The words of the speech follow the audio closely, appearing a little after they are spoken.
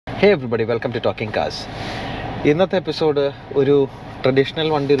Hey everybody, welcome to Talking Cars. ഇന്നത്തെ episode ഒരു traditional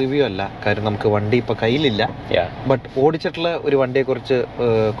വണ്ടി റിവ്യൂ അല്ല. കാര്യം നമുക്ക് വണ്ടി ഇപ്പോൾ കയ്യിലില്ല, ബട്ട് ഓടിച്ചിട്ടുള്ള ഒരു വണ്ടിയെക്കുറിച്ച്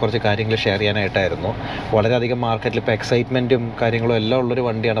കുറച്ച് കാര്യങ്ങൾ ഷെയർ ചെയ്യാനായിട്ടായിരുന്നു. വളരെയധികം മാർക്കറ്റിൽ ഇപ്പോൾ എക്സൈറ്റ്മെൻറ്റും കാര്യങ്ങളും എല്ലാം ഉള്ളൊരു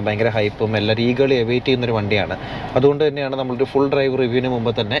വണ്ടിയാണ്. ഭയങ്കര ഹൈപ്പും എല്ലാവരും ഈഗളി എവൈറ്റ് ചെയ്യുന്നൊരു വണ്ടിയാണ്. അതുകൊണ്ട് തന്നെയാണ് നമ്മളൊരു ഫുൾ ഡ്രൈവ് റിവ്യൂവിന്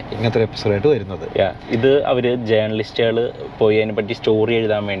മുമ്പ് തന്നെ ഇങ്ങനത്തെ ഒരു എപ്പിസോഡായിട്ട് വരുന്നത്. ഇത് അവർ ജേർണലിസ്റ്റുകൾ പോയി അതിനെപ്പറ്റി സ്റ്റോറി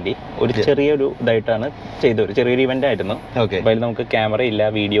എഴുതാൻ വേണ്ടി ഒരു ചെറിയൊരു ഇതായിട്ടാണ് ചെയ്തത്. ഒരു ചെറിയൊരു ഇവൻ്റ് ആയിരുന്നു. അപ്പോൾ അതിൽ നമുക്ക് ക്യാമറ ഇല്ല,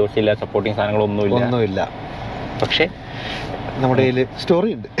 വീഡിയോസ് ഇല്ല, സപ്പോർട്ടിങ് സാധനങ്ങളൊന്നുമില്ല. പക്ഷേ നമ്മുടെ കയ്യിൽ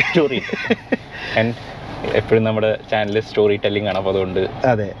സ്റ്റോറി ഉണ്ട്. ആൻഡ് എപ്പോഴും നമ്മുടെ ചാനൽ സ്റ്റോറി ടെല്ലിംഗ് ആണ്. അപ്പോൾ അതുകൊണ്ട്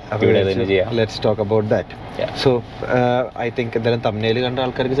അതെ, let's talk about that. So I think എന്തായാലും തമ്മിൽ കണ്ട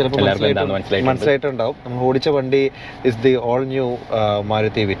ആൾക്കാർക്ക് ചിലപ്പോൾ മനസ്സിലായിട്ടുണ്ടാവും. നമ്മൾ ഓടിച്ച വണ്ടി is the all new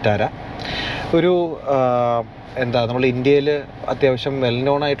Maruti Vitara. ഒരു എന്താ, നമ്മൾ ഇന്ത്യയിൽ അത്യാവശ്യം വെൽ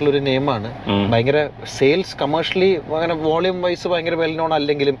നോൺ ആയിട്ടുള്ളൊരു നെയിമാണ്. ഭയങ്കര സെയിൽസ് കമേഴ്ഷ്യലി അങ്ങനെ വോളിയം വൈസ് ഭയങ്കര വെൽ നോൺ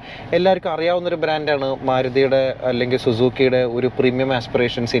അല്ലെങ്കിലും എല്ലാവർക്കും അറിയാവുന്നൊരു ബ്രാൻഡാണ് മാരുതിയുടെ അല്ലെങ്കിൽ സുസുക്കിയുടെ ഒരു പ്രീമിയം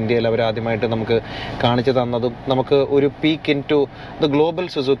ആസ്പിറേഷൻസ് ഇന്ത്യയിൽ അവർ ആദ്യമായിട്ട് നമുക്ക് കാണിച്ചു തന്നതും നമുക്ക് ഒരു peak in to the global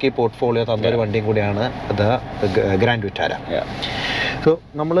Suzuki portfolio തന്നൊരു വണ്ടിയും കൂടിയാണ് ദ ഗ്രാൻഡ് വിറ്റാര. സോ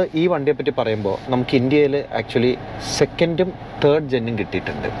നമ്മൾ ഈ വണ്ടിയെ പറ്റി പറയുമ്പോൾ നമുക്ക് ഇന്ത്യയിൽ ആക്ച്വലി സെക്കൻഡും തേർഡ് ജെന്നും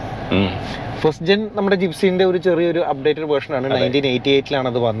കിട്ടിയിട്ടുണ്ട്. ഫസ്റ്റ് ജെൻ നമ്മുടെ ജിപ്സിന്റെ ഒരു ചെറിയൊരു അപ്ഡേറ്റഡ് വേർഷനാണ്. 1988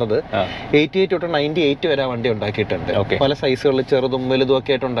 അത് വന്നത്. 88 തൊട്ട് 98 വരെ വണ്ടി ഉണ്ടാക്കിയിട്ടുണ്ട്. പല സൈസുകളിൽ ചെറുതും വലുതും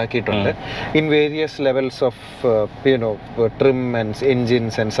ഒക്കെ ആയിട്ട് ഉണ്ടാക്കിയിട്ടുണ്ട്. In various levels of trim and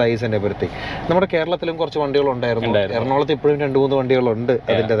engines and size and everything. നമ്മുടെ കേരളത്തിലും കുറച്ച് വണ്ടികൾ ഉണ്ടായിരുന്നു. എറണാകുളത്ത് ഇപ്പോഴും 2-3 വണ്ടികളുണ്ട്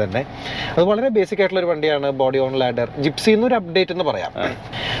അതിന്റെ തന്നെ. അത് വളരെ ബേസിക് ആയിട്ടുള്ള ഒരു വണ്ടിയാണ്. ബോഡി ഓൺ ലാഡർ, ജിപ്സിന്ന് ഒരു അപ്ഡേറ്റ് എന്ന് പറയാം.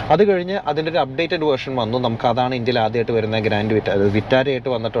 അത് കഴിഞ്ഞ് അതിന്റെ ഒരു അപ്ഡേറ്റഡ് വേർഷൻ വന്നു. നമുക്ക് അതാണ് ഇന്ത്യയിൽ ആദ്യമായിട്ട് വരുന്ന ഗ്രാൻഡ് വിറ്റാരയായിട്ട്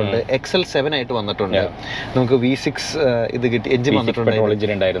വന്നിട്ടുണ്ട്. XL7 ആയിട്ട് വന്നിട്ടുണ്ട്. നമുക്ക് V6 ഇത് കിട്ടി, എഞ്ചിൻ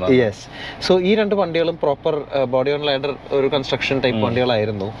വന്നിട്ടുണ്ട്. യെസ്. സോ ഈ രണ്ട് വണ്ടികളും പ്രോപ്പർ ബോഡി ഓൺ ലാഡർ ഒരു കൺസ്ട്രക്ഷൻ ടൈപ്പ്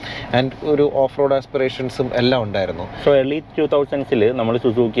വണ്ടികളായിരുന്നു. ആൻഡ് ഒരു ഓഫ് റോഡ് ആസ്പിറേഷൻസും എല്ലാം ഉണ്ടായിരുന്നു. സോ ഏർലി 2000s നമ്മൾ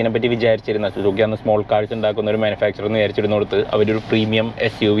സുസുക്കിനെ പറ്റി വിചാരിച്ചിരുന്ന, സുസുക്കി അന്ന് സ്മോൾ കാർസ് ഉണ്ടാക്കുന്ന ഒരു മാനുഫാക്ചർ എന്ന് വിചാരിച്ചിരുന്നിടത്ത് അവരൊരു പ്രീമിയം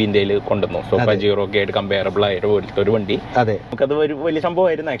SUV ഇന്ത്യയിൽ കൊണ്ടുവന്നു. സോ പജീറോ ഒക്കെ ആയിട്ട് കമ്പയറബിൾ ആയിട്ട് ഒരു വണ്ടി. അതെ, നമുക്കത് ഒരു വലിയ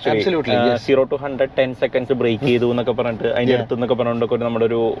സംഭവമായിരുന്നു ആക്ച്വലി. 0 to 100 10 seconds ബ്രേക്ക് ചെയ്തു എന്നൊക്കെ പറഞ്ഞിട്ട് അതിന്റെ അടുത്ത് എന്നൊക്കെ പറഞ്ഞുകൊണ്ടൊക്കെ നമ്മുടെ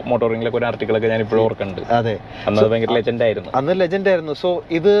ഒരു മോട്ടോറിംഗിലൊക്കെ ഒരു ആർട്ടിക്കിളൊക്കെ ഞാൻ ഇപ്പോഴും ഓർക്കുന്നുണ്ട്. അതെ, അന്ന് ഭയങ്കര ലെജൻഡ് ആയിരുന്നു. അന്ന് ലെജൻഡ് ആയിരുന്നു. സോ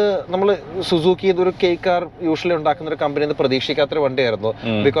ഇത് നമ്മൾ സുസുക്കി ഇതൊരു കെ കാർ യൂഷ്വലി ഉണ്ടാക്കുന്ന ഒരു കമ്പനി എന്ന് പ്രതീക്ഷിക്കാത്തൊരു വണ്ടിയായിരുന്നു.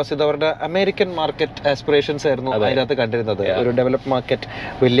 ബിക്കോസ് ഇത് അവരുടെ അമേരിക്കൻ മാർക്കറ്റ് ആസ്പിറേഷൻസ് ആയിരുന്നു അതിനകത്ത് കണ്ടിരുന്നത്. ഒരു ഡെവലപ്പ് മാർക്കറ്റ്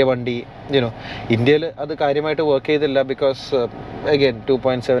വലിയ വണ്ടി. ഇന്ത്യയിൽ അത് കാര്യമായിട്ട് വർക്ക് ചെയ്തില്ല. Because again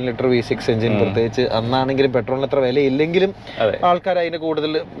 2.7 litre V6 engine, പ്രത്യേകിച്ച് അന്നാണെങ്കിലും പെട്രോളിന് അത്ര വില ഇല്ലെങ്കിലും ആൾക്കാർ അതിന്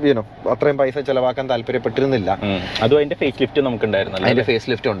കൂടുതൽ അത്രയും പൈസ ചെലവാക്കാൻ താല്പര്യപ്പെട്ടിരുന്നില്ല. അതും അതിന്റെ ഫേസ് ലിഫ്റ്റ് നമുക്കുണ്ടായിരുന്നു. അതിന്റെ ഫേസ്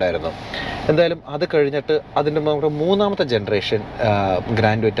ലിഫ്റ്റ് ഉണ്ടായിരുന്നു. എന്തായാലും അത് കഴിഞ്ഞിട്ട് അതിന്റെ നമ്മുടെ മൂന്നാമത്തെ ജനറേഷൻ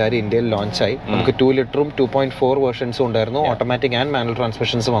ഗ്രാൻഡ് വിറ്റാര ഇന്ത്യയിൽ ലോഞ്ചായി. നമുക്ക് 2 ലിറ്ററും 2.4 വേർഷൻസും ഉണ്ടായിരുന്നു. ഓട്ടോമാറ്റിക് ആൻഡ് മാനുവൽ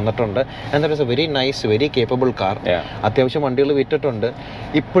ട്രാൻസ്മിഷൻസ് വന്നിട്ടുണ്ട്. And that is A very nice, very capable car. അത്യാവശ്യം വണ്ടികൾ വിറ്റിട്ടുണ്ട്.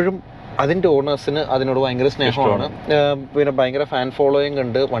 ഇപ്പോഴും അതിന്റെ ഓണേഴ്സിന് അതിനോട് ഭയങ്കര സ്നേഹമാണ്. പിന്നെ ഭയങ്കര ഫാൻ ഫോളോയിങ്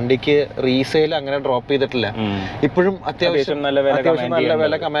ഉണ്ട്. വണ്ടിക്ക് റീസെയിൽ അങ്ങനെ ഡ്രോപ്പ് ചെയ്തിട്ടില്ല. ഇപ്പോഴും അത്യാവശ്യം നല്ല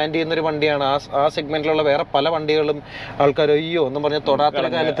വില കമാൻഡ് ചെയ്യുന്ന ഒരു വണ്ടിയാണ്. ആ സെഗ്മെന്റിലുള്ള വേറെ പല വണ്ടികളും ആൾക്കാർ അയ്യോ എന്ന് പറഞ്ഞ തൊടാത്ത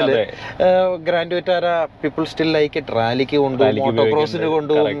കാലത്തില് grand Vitara people still like it. റാലിക്ക് കൊണ്ടുപോകും, ഓട്ടോക്രോസിന്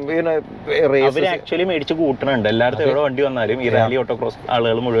കൊണ്ടുപോകും. ആക്ച്വലി മേടിച്ച് കൂട്ടുന്നുണ്ട്. എല്ലായിടത്തും വണ്ടി വന്നാലും ഈ റാലി ഓട്ടോക്രോസ്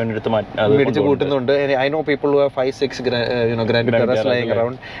ആളുകൾ മുഴുവൻ എടുത്ത് മേടിച്ച് കൂട്ടുന്നുണ്ട്. I know people who have 5-6 grand വിറ്റാരാസ് lying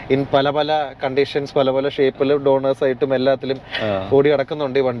around in പല കണ്ടീഷൻസ്, പല ഷേപ്പിലും ഡോണേഴ്സ് ആയിട്ടും എല്ലാത്തിലും ഓടി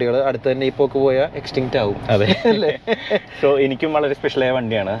നടക്കുന്നുണ്ട് ഈ വണ്ടികൾ. അടുത്ത് തന്നെ ഈ പോക്ക് പോയാൽ എക്സ്റ്റിങ്ക്റ്റ് ആവും. അതെ. സോ എനിക്കും വളരെ സ്പെഷ്യലായ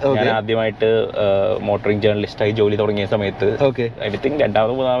വണ്ടിയാണ്. ഞാൻ ആദ്യമായിട്ട് മോട്ടോറിംഗ് ജേർണലിസ്റ്റായി ജോലി തുടങ്ങിയ സമയത്ത് ഐ തിങ്ക്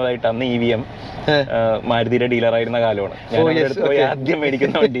 2-3 അന്ന് EVM മാരുതിയുടെ ഡീലർ ആയിരുന്ന കാലമാണ്. ആദ്യം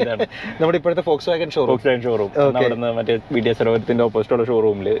മേടിക്കുന്ന വണ്ടി ഇതാണ്. നമ്മുടെ ഇപ്പോഴത്തെ ഫോക്സ്വാഗൻ ഷോറൂം അവിടുന്ന് മറ്റേ BTS സരോവരത്തിന്റെ ഓപ്പോസിറ്റുള്ള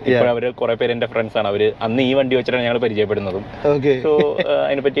ഷോറൂമിൽ. ഇപ്പോൾ അവര് കുറെ പേര് എന്റെ ഫ്രണ്ട്സ് ആണ്. അവര് അന്ന് ഈ വണ്ടി വെച്ചിട്ടാണ് ഞങ്ങൾ പരിചയപ്പെടുന്നതും. സോ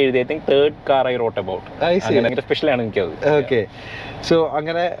അതിനെപ്പറ്റി എഴുതി. I think third car I rote about. അങ്ങനെ സ്പെഷ്യലാണ് എനിക്കത്. ഓക്കെ. സോ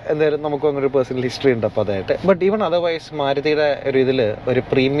അങ്ങനെ എന്തായാലും നമുക്കും അങ്ങനെ ഒരു പേഴ്സണൽ ഹിസ്റ്ററി ഉണ്ട് അപ്പോൾ അതായിട്ട്. ബട്ട് ഈവൻ അതർവൈസ് മാരുതിയുടെ ഒരു ഇതിൽ ഒരു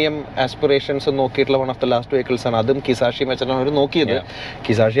premium aspirations നോക്കിയിട്ടുള്ള one of the last vehicles ആണ്. അതും കിസാഷി വെച്ചിട്ടാണ് അവർ നോക്കിയത്.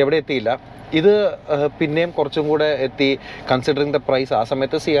 കിസാഷി അവിടെ എത്തിയില്ല. ഇത് പിന്നെയും കുറച്ചും കൂടെ എത്തി. കൺസിഡറിംഗ് ദ പ്രൈസ്, ആ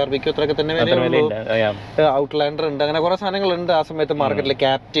സമയത്ത് CRVക്ക് അത്രയൊക്കെ തന്നെ ഔട്ട്ലാൻഡർ ഉണ്ട്, അങ്ങനെ കുറെ സാധനങ്ങളുണ്ട് ആ സമയത്ത് മാർക്കറ്റിൽ.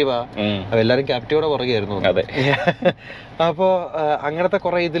 ക്യാപ്റ്റീവ, എല്ലാവരും ക്യാപ്റ്റീവോടെ പുറകെയായിരുന്നു. അപ്പോൾ അങ്ങനത്തെ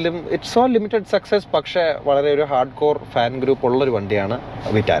കുറെ ഇതിലും ഇറ്റ്സ് ഓൾ ലിമിറ്റഡ് സക്സസ്, പക്ഷേ വളരെ ഒരു ഹാർഡ് കോർ ഫാൻ ഗ്രൂപ്പ് ഉള്ളൊരു വണ്ടിയാണ്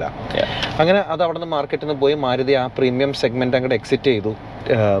വിറ്റാര. അങ്ങനെ അത് അവിടെ നിന്ന് മാർക്കറ്റിൽ നിന്ന് പോയി മാരുതി ആ പ്രീമിയം സെഗ്മെന്റ് അങ്ങോട്ട് എക്സിറ്റ് ചെയ്തു.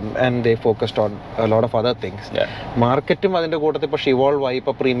 And they focused on a lot of other things. മാർക്കറ്റും അതിൻ്റെ കൂട്ടത്തിൽ ഇപ്പോൾ ഇവോൾവ് ആയി.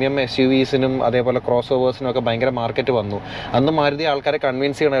 ഇപ്പോൾ പ്രീമിയം SUVസിനും അതേപോലെ ക്രോസ് ഓവേഴ്സിനും ഒക്കെ ഭയങ്കര മാർക്കറ്റ് വന്നു. അന്ന് മാരുതി ആൾക്കാരെ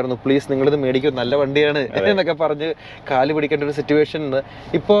കൺവിൻസ് ചെയ്യണമായിരുന്നു, പ്ലീസ് നിങ്ങളിത് മേടിക്കും, നല്ല വണ്ടിയാണ് എന്നൊക്കെ പറഞ്ഞ് കാല് പിടിക്കേണ്ട ഒരു സിറ്റുവേഷൻ.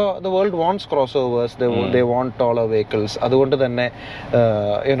 ഇപ്പോൾ the world wants cross overs, they want ടോളർ vehicles. അതുകൊണ്ട് തന്നെ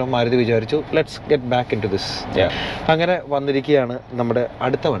മാരുതി വിചാരിച്ചു let's get back in to this. അങ്ങനെ വന്നിരിക്കുകയാണ് നമ്മുടെ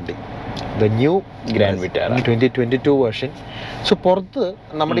അടുത്ത വണ്ടി, the new Grand Vitara 2022 version. So പുറത്ത്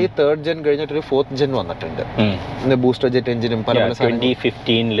നമ്മുടെ ഈ 3rd gen കഴിഞ്ഞിട്ടൊരു 4th gen വന്നിട്ടുണ്ട്. ബൂസ്റ്റർ ജെറ്റ് എഞ്ചിനും പല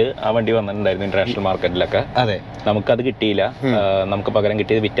 2015 ആ വണ്ടി വന്നിട്ടുണ്ടായിരുന്നു ഇന്റർനാഷണൽ മാർക്കറ്റിലൊക്കെ. അതെ, നമുക്കത് കിട്ടിയില്ല. നമുക്ക് പകരം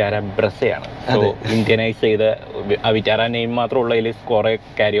കിട്ടിയത് വിറ്റാര ബ്രസയാണ്. സോ ഇന്ത്യനൈസ് ചെയ്ത ആ വിറ്റാര നെയിം മാത്രമുള്ളതിൽ കുറെ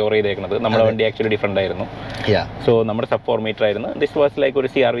ക്യാരി ഓവർ ചെയ്തേക്കുന്നത്. നമ്മുടെ വണ്ടി ആക്ച്വലി ഡിഫറെന്റ് ആയിരുന്നു. സോ നമ്മുടെ സബ് 4 മീറ്റർ ആയിരുന്നു. ദിസ് വാസ് ലൈക്ക്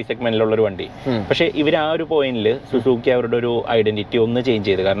ഒരു CRV സെഗ്മെന്റിലുള്ള ഒരു വണ്ടി. പക്ഷേ ഇവർ ആ ഒരു പോയിന്റിൽ സുസുക്കി അവരുടെ ഒരു ഐഡന്റിറ്റി ഒന്ന് ചേഞ്ച്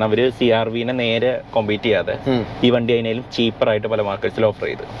ചെയ്ത്, കാരണം അവർ CRVനെ നേരെ കോമ്പീറ്റ് ചെയ്യാതെ ഈ വണ്ടി അതിനാലും ചീപ്പർ ആയിട്ട് പല മാർക്കറ്റ്സിൽ ഓഫർ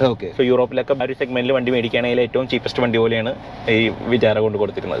ചെയ്ത്. സോ യൂറോപ്പിലൊക്കെ ഒരു സെഗ്മെന്റിൽ വണ്ടി മേടിക്കുകയാണെങ്കിൽ ഏറ്റവും ചീപ്പസ്റ്റ് വണ്ടി പോലെയാണ് ഈ വിറ്റാര കൊണ്ട്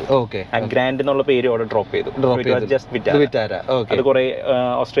കൊടുത്തിരുന്നത്. ഗ്രാൻഡ് എന്നുള്ള പേര് അവിടെ ഡ്രോപ്പ് ചെയ്തു. അത് കുറെ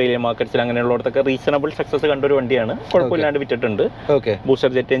ഓസ്ട്രേലിയൻ മാർക്കറ്റ്സിൽ അങ്ങനെയുള്ളടത്തൊക്കെ റീസണബിൾ സക്സസ് കണ്ട ഒരു വണ്ടിയാണ്. കുഴപ്പമില്ലാണ്ട് വിറ്റിട്ടുണ്ട്.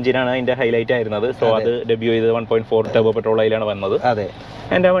 ബൂസ്റ്റർ ജെറ്റ് എഞ്ചിനാണ് അതിന്റെ ഹൈലൈറ്റ് ആയിരുന്നത്. സോ അത് ഡെബ്യൂ ചെയ്ത് 1.4 ടർബോ പെട്രോൾ അതിലാണ് വന്നത്.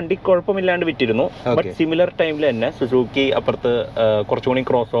 ആൻഡ് ആ വണ്ടി കുഴപ്പമില്ലാണ്ട് വിറ്റിരുന്നു. ബട്ട് സിമിലർ ടൈമിൽ തന്നെ സുസുക്കി അപ്പുറത്ത് കുറച്ചുകൂടി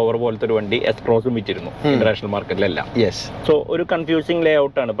ക്രോസ് ഓവർ പോലത്തെ ഒരു വണ്ടി എസ് ക്രോസും വിറ്റിരുന്നു ഇന്റർനാഷണൽ മാർക്കറ്റിലെല്ലാം. സോ ഒരു കൺഫ്യൂസിംഗ് ലേ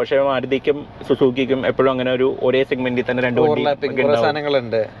ഔട്ട് ആണ്. പക്ഷേ മാരുതിക്കും സുസുക്കിക്കും എപ്പോഴും അങ്ങനെ ഒരു ഒരേ സെഗ്മെന്റിൽ തന്നെ രണ്ട് വണ്ടി.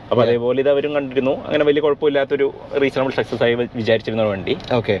 അപ്പൊ അതേപോലെ ഇത് അവരും കണ്ടിരുന്നു. അങ്ങനെ വലിയ കുഴപ്പമില്ലാത്തൊരു റീസണബിൾ സക്സസ് ആയി വിചാരിച്ചിരുന്ന വണ്ടി.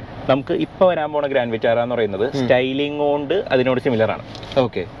 നമുക്ക് ഇപ്പൊ വരാൻ പോണ ഗ്രാൻഡ് വിറ്റാര എന്ന് പറയുന്നത് സ്റ്റൈലിംഗ് കൊണ്ട് അതിനോട് സിമിലർ ആണ്.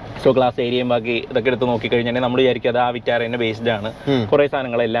 സോ ഗ്ലാസ് ഏരിയയും ബാക്കി ഇതൊക്കെ എടുത്ത് നോക്കിക്കഴിഞ്ഞാൽ നമ്മൾ വിചാരിക്കും അത് ആ വിറ്റാരേന്റെ ബേസ്ഡ് ആണ്. കുറെ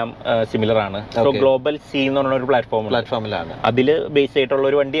സാധനങ്ങളെല്ലാം സിമിലർ ആണ്. സോ ഗ്ലോബൽ സി എന്ന് പറഞ്ഞ ഒരു പ്ലാറ്റ്ഫോമിലാണ് അതിൽ ബേസ് ആയിട്ടുള്ള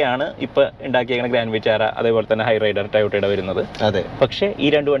ഒരു വണ്ടിയാണ് ഇപ്പൊ ഉണ്ടാക്കിയ ഗ്രാൻഡ് വിറ്റാര. അതേപോലെ തന്നെ ഹൈ റൈഡർ ടയോട്ടയുടെ വരുന്നത്. പക്ഷേ ഈ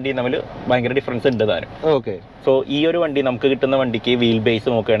രണ്ട് വണ്ടിയും തമ്മിൽ ഭയങ്കര ഡിഫറൻസ് ഉണ്ട് താനും. സോ ഈ ഒരു വണ്ടി നമുക്ക് കിട്ടുന്ന വണ്ടിക്ക് വീൽ ബേസ്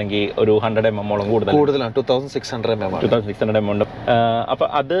നോക്കുകയാണെങ്കിൽ ഒരു 100 mm കൂടുതലാണ്. 2600 mm ഉണ്ട്. അപ്പൊ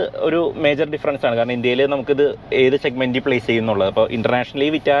അത് ഒരു മേജർ ഡിഫറൻസ് ആണ്. കാരണം ഇന്ത്യയിൽ നമുക്കിത് ഏത് സെഗ്മെന്റിൽ പ്ലേസ് ചെയ്യുന്നുള്ളത്. അപ്പോൾ ഇന്റർനാഷണലി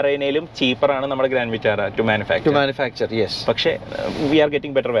വിറ്റാരയിലും ചീപ്പറാണ് നമ്മുടെ ഗ്രാൻഡ് വിറ്റാര ടു മാനുഫാക്ചർ. പക്ഷേ V are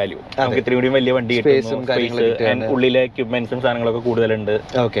getting better value. നമുക്ക് ഇത്രയും കൂടി വലിയ വണ്ടി കിട്ടുന്നു. ഉള്ളിലെ എക്യുപ്മെന്റ്സും സാധനങ്ങളൊക്കെ കൂടുതലുണ്ട്.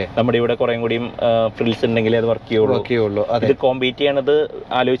 നമ്മുടെ ഇവിടെ കുറെ കൂടിയും ഫ്രിൽസ് ഉണ്ടെങ്കിൽ അത് വർക്ക് ചെയ്യുള്ളൂ. ഇത് കോമ്പീറ്റ് ചെയ്യണത്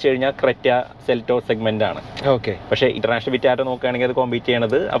ആലോചിച്ച് കഴിഞ്ഞാൽ ക്രെറ്റ സെൽറ്റോ സെഗ്മെന്റ് ആണ്. പക്ഷേ ഇന്റർനാഷണൽ വിറ്റാര നോക്കുകയാണെങ്കിൽ അത് കോമ്പീറ്റ്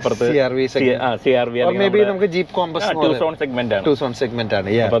ചെയ്യണത് അപ്പുറത്ത് സെഗ്മെന്റ് ആണ്.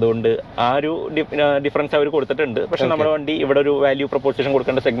 അപ്പൊ അതുകൊണ്ട് ആ ഒരു ഡിഫറൻസ് അവർ കൊടുത്തിട്ടുണ്ട്. പക്ഷെ നമ്മുടെ വണ്ടി ഇവിടെ ഒരു വാല്യൂ പ്രൊപ്പോസിഷൻ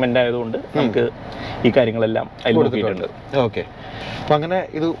കൊടുക്കേണ്ട സെഗ്മെന്റ് ആയതുകൊണ്ട് നമുക്ക് ഈ കാര്യങ്ങളെല്ലാം അതിൽ നോക്കിയിട്ടുണ്ട്. അപ്പൊ അങ്ങനെ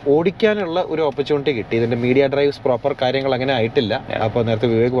ഇത് ഓടിക്കാനുള്ള ഒരു ഓപ്പർച്യൂണിറ്റി കിട്ടി. ഇതിന്റെ മീഡിയ ഡ്രൈവ്സ് പ്രോപ്പർ കാര്യങ്ങൾ അങ്ങനെ ആയിട്ടില്ല. അപ്പോൾ നേരത്തെ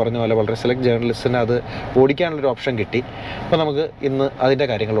വിവേക് പറഞ്ഞ പോലെ വളരെ സെലക്ട് ജേർണലിസ്റ്റിന് അത് ഓടിക്കാനുള്ള ഒരു ഓപ്ഷൻ കിട്ടി. അപ്പൊ നമുക്ക് ഇന്ന് അതിന്റെ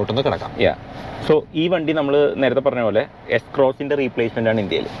കാര്യങ്ങളിലോട്ടൊന്ന് കിടക്കാം. സോ ഈ വണ്ടി നമ്മൾ നേരത്തെ പറഞ്ഞ പോലെ എസ് ക്രോസിന്റെ റീപ്ലേസ്മെന്റ് ആണ്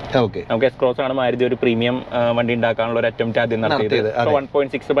ഇന്ത്യയിൽ. നമുക്ക് എസ് ക്രോസ് ആണ് മാരുതി ഒരു പ്രീമിയം വണ്ടി ഉണ്ടാക്കാനുള്ള ഒരു അറ്റംപ്റ്റ് ആദ്യം നടത്തിയത്.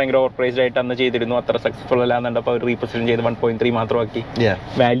 1.6 ഭയങ്കര ഓവർ പ്രൈസ്ഡ് ആയിട്ട് അന്ന് ചെയ്തിരുന്നു. അത്ര സക്സസ്ഫുൾ അല്ലാന്നുണ്ടപ്പോൾ അവർ റീപ്രസെന്റ് ചെയ്ത് 1.3 മാത്രമാക്കി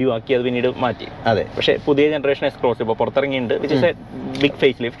വാല്യൂ ആക്കി അത് പിന്നീട് മാറ്റി. പക്ഷേ പുതിയ ജനറേഷൻ എസ് ക്രോസ് ഇപ്പോൾ പുറത്തിറങ്ങിയിട്ടുണ്ട്. Which is A big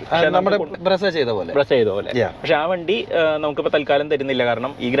face lift. Brass ചെയ്ത പോലെ. പക്ഷെ ആ വണ്ടി നമുക്കിപ്പോൾ തൽക്കാലം തരുന്നില്ല.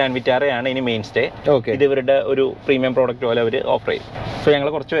 കാരണം ഈ ഗ്രാൻഡ് വിറ്റാരയാണ് ഇനി മെയിൻ സ്റ്റേ. ഇത് ഇവരുടെ ഒരു പ്രീമിയം പ്രോഡക്റ്റ് പോലെ അവർ ഓഫർ ചെയ്യും. സോ ഞങ്ങൾ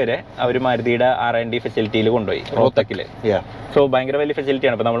കുറച്ചുപേരെ അവർ മാരുതിയുടെ R&D ഫെസിലിറ്റിയിൽ കൊണ്ടുപോയി റോഹ്തക്കില്. സോ ഭയങ്കര വലിയ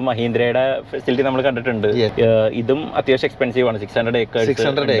ഫെസിലിറ്റിയാണ്. ഇപ്പൊ നമ്മൾ മഹീന്ദ്രയുടെ ഫെസിലിറ്റി നമ്മൾ കണ്ടിട്ടുണ്ട്. ഇതും അത്യാവശ്യം എക്സ്പെൻസീവ് ആണ്. 600 acres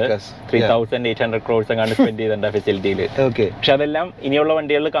 3,800 crores അങ്ങാണ്ട് സ്പെൻഡ് ചെയ്തിട്ടുണ്ട് ആ ഫെസിലിറ്റിയിൽ. പക്ഷെ അതെല്ലാം ഇനിയുള്ള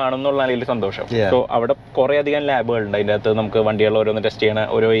വണ്ടികളിൽ കാണുന്നുള്ളതാണ് ഇതിൽ സന്തോഷം. സോ അവിടെ കുറെ അധികം ലാബുകൾ ഉണ്ട്. അതിന്റെ അകത്ത് നമുക്ക് വണ്ടികൾ ഓരോന്ന് ടെസ്റ്റ് ചെയ്യണ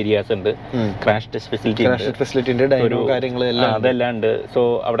ഓരോ ഏരിയാസ് ഉണ്ട്. ക്രാഷ് ടെസ്റ്റ് ഫെസിലിറ്റി അതെല്ലാം ഉണ്ട്. സോ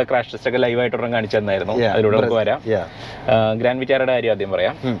അവിടെ ക്രാഷ് ടെസ്റ്റ് ഒക്കെ ലൈവ് ആയിട്ട് ഒരെണ്ണം കാണിച്ചു തന്നായിരുന്നു. അതിലൂടെ നമുക്ക് വരാം. ഗ്രാൻഡ് വിറ്റാരയുടെ കാര്യം ആദ്യം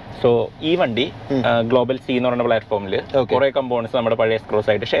പറയാം. സോ ഈ വണ്ടി ഗ്ലോബൽ സി എന്ന് പറയുന്ന പ്ലാറ്റ്ഫോമിൽ കുറെ കമ്പോണൻസ് നമ്മുടെ പഴയ എസ് ക്രോസ്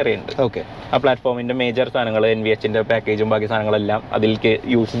ആയിട്ട് ഷെയർ ചെയ്യുന്നുണ്ട്. ആ പ്ലാറ്റ്ഫോമിന്റെ മേജർ സാധനങ്ങൾ NVH-ന്റെ പാക്കേജും ബാക്കി സാധനങ്ങളെല്ലാം അതിലേക്ക്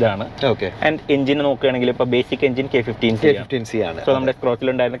യൂസ്ഡ് ആണ്. ആൻഡ് എഞ്ചിൻ നോക്കുകയാണെങ്കിൽ ഇപ്പൊ ബേസിക് എഞ്ചിൻ K15C ആണ്. സോ നമ്മുടെ എസ്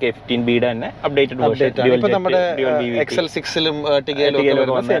ക്രോസിൽ ഉണ്ടായിരുന്ന K15Bയുടെ തന്നെ അപ്ഡേറ്റഡ് വേർഷൻ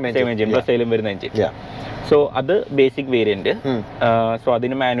ബസ്സയിലും വരുന്ന എഞ്ചിൻ. സോ അത് ബേസിക് വേരിയന്റ്. സോ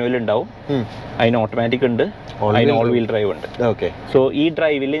അതിന് മാനുവൽ ഉണ്ടാവും, അതിന് ഓട്ടോമാറ്റിക് ഉണ്ട്, അതിന് ഓൾ വീൽ ഡ്രൈവ് ഉണ്ട്. സോ ഈ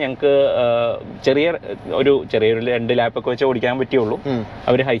ഡ്രൈവിൽ ഞങ്ങൾക്ക് ചെറിയൊരു 2 ലാപ്പൊക്കെ വെച്ച് ഓടിക്കാൻ പറ്റുള്ളൂ.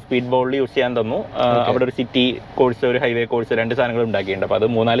 അവർ ഹൈ സ്പീഡ് ബോളിൽ യൂസ് ചെയ്യാൻ തന്നു. അവിടെ ഒരു സിറ്റി കോഴ്സ്, ഒരു ഹൈവേ കോഴ്സ്, 2 സാധനങ്ങൾ ഉണ്ടാക്കിയിട്ടുണ്ട്. അപ്പൊ അത്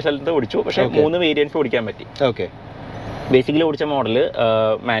 3-4 സ്ഥലത്ത് ഓടിച്ചു. പക്ഷെ 3 വേരിയൻസ് ഓടിക്കാൻ പറ്റി. ബേസിക്കലി ഓടിച്ച മോഡൽ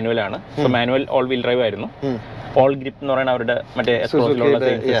മാനുവൽ ആണ്. So manual all wheel drive ആയിരുന്നു. ഓൾ ഗ്രിപ്പ് എന്ന് പറയുന്ന അവരുടെ മറ്റേ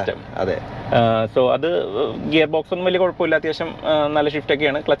സിസ്റ്റം. സോ അത് ഗിയർ ബോക്സ് ഒന്നും വലിയ കുഴപ്പമില്ല, അത്യാവശ്യം നല്ല ഷിഫ്റ്റ്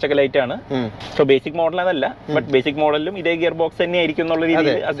ഒക്കെയാണ്, ക്ലച്ച് ഒക്കെ ലൈറ്റ് ആണ്. സോ ബേസിക് മോഡൽ അതല്ല, ബട്ട് ബേസിക് മോഡലിലും ഇതേ ഗിയർ ബോക്സ് തന്നെ ആയിരിക്കും എന്നുള്ള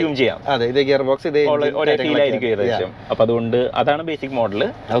രീതിയിൽ അസ്യൂം ചെയ്യാം. ഒരേ ഫീൽ ആയിരിക്കും ഏകദേശം. അപ്പൊ അതുകൊണ്ട് അതാണ് ബേസിക് മോഡൽ.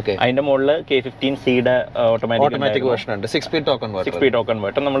 അതിന്റെ മുകളിൽ K15Cയുടെ ഓട്ടോമാറ്റിക് വേർഷൻ ഉണ്ട്, 6 സ്പീഡ് ടോക്ക്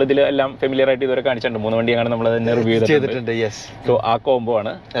കൺവേർട്ടർ. നമ്മൾ ഇതിൽ എല്ലാം ഫെമിലിയർ ആയിട്ട് ഇതുവരെ കാണിച്ചിട്ടുണ്ട്, 3 വണ്ടിയാണ് നമ്മൾ തന്നെ റിവ്യൂ ചെയ്തിട്ടുണ്ട്. സോ ആ കോംബോ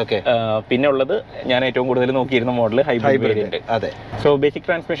ആണ്. പിന്നെ ഉള്ളത് ഞാൻ ഏറ്റവും കൂടുതൽ നോക്കിയിരുന്ന model hybrid variant. So basic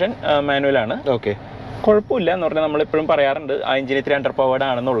transmission manual ആണ്. കുഴപ്പമില്ല എന്ന് പറഞ്ഞാൽ നമ്മളെപ്പോഴും പറയാറുണ്ട് ആ എഞ്ചിൻ ഇത്തിരി അണ്ടർ പവേർഡ്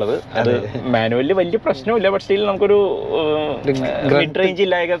ആണെന്നുള്ളത്. അത് മാനുവലിൽ വലിയ പ്രശ്നമില്ല, ബട്ട് സ്റ്റിൽ നമുക്കൊരു മിഡ് റേഞ്ച്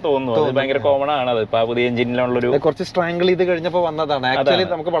ഇല്ലായൊക്കെ തോന്നുന്നു. അത് ഭയങ്കര കോമൺ ആണ്. അത് ഇപ്പൊ പുതിയ എഞ്ചിനിലുള്ളൊരു കുറച്ച് സ്ട്രാങ്കിൾ ചെയ്ത് കഴിഞ്ഞപ്പോൾ വന്നതാണ്. ആക്ച്വലി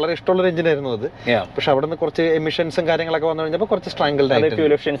നമുക്ക് വളരെ ഇഷ്ടമുള്ള എഞ്ചിൻ ആയിരുന്നു അത്, പക്ഷെ അവിടെ നിന്ന് കുറച്ച് എമിഷൻസും കാര്യങ്ങളൊക്കെ വന്നു കഴിഞ്ഞപ്പോൾ കുറച്ച് സ്ട്രാങ്കിൾഡ് ആയിട്ട്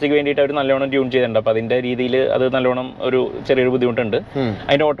ഫ്യൂൽ എഫിഷ്യൻസിക്ക് വേണ്ടിയിട്ട് അവർ നല്ലോണം ട്യൂൺ ചെയ്തിട്ടുണ്ട്. അപ്പൊ അതിന്റെ രീതിയിൽ അത് നല്ലോണം ഒരു ചെറിയൊരു ബുദ്ധിമുട്ടുണ്ട്.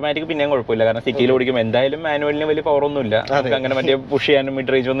 അതിന്റെ ഓട്ടോമാറ്റിക് പിന്നെയും കുഴപ്പമില്ല, കാരണം സിറ്റിയിൽ ഓടിക്കുമ്പോൾ എന്തായാലും മാനുവലിന് വലിയ പവർ ഒന്നും ഇല്ല, നമുക്ക് അങ്ങനെ മറ്റേ പുഷ് ചെയ്യാനും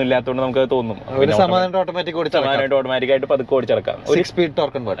മിഡ് റേഞ്ച് ഒന്നും ഇല്ലാത്തതുകൊണ്ട് നമുക്ക് തോന്നും ഓട്ടോമാറ്റിക് ആയിട്ട് പതുക്കെ ഓടിച്ചെടുക്കാം. 6 സ്പീഡ്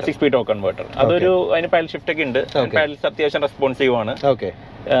ടോർക്ക് കൺവേർട്ടർ. അതൊരു അതിന് പാഡൽ ഷിഫ്റ്റ് ഒക്കെ ഉണ്ട്, പാഡൽസ് അത്യാവശ്യം റെസ്പോൺസീവ് ആണ്.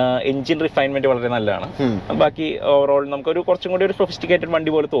 എഞ്ചിൻ റിഫൈൻമെന്റ് വളരെ നല്ലതാണ്. ബാക്കി ഓവറോൾ നമുക്കൊരു കുറച്ചും കൂടി ഒരു സൊഫിസ്റ്റിക്കേറ്റഡ്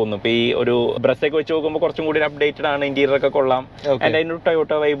വണ്ടി പോലെ തോന്നും. ഇപ്പൊ ഈ ഒരു ബ്രസ് ഒക്കെ വെച്ച് നോക്കുമ്പോൾ കുറച്ചും കൂടി അപ്ഡേറ്റഡ് ആണ്, ഇന്റീരിയർ ഒക്കെ കൊള്ളാം. അതിന്റെ ഒരു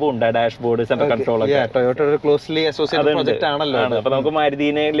ടൊയോട്ട വൈബും ഉണ്ട്, ഡാഷ്ബോർഡ്, സെൻട്രൽ കൺട്രോൾ ഒക്കെ. അപ്പൊ നമുക്ക്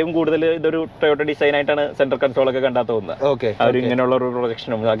മാരുതിയിലും കൂടുതൽ ഇതൊരു ടൊയോട്ട ഡിസൈൻ ആയിട്ടാണ് സെൻട്രൽ കൺട്രോൾ ഒക്കെ കണ്ടാ തോന്നുന്നത്. അവർ ഇങ്ങനെയുള്ള ഒരു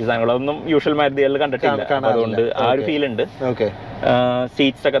പ്രൊജക്ഷനും ബാക്കി സാധനങ്ങളൊന്നും യൂഷ്വൽ മാരുതികളിൽ കണ്ടിട്ടില്ല. അതുകൊണ്ട് ആ ഒരു ഫീൽ ഉണ്ട്.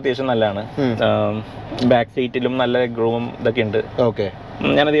 സീറ്റ്സ് ഒക്കെ അത്യാവശ്യം നല്ലതാണ്. ബാക്ക് സീറ്റിലും നല്ല ഗ്രൂമും ഇതൊക്കെ ഉണ്ട്.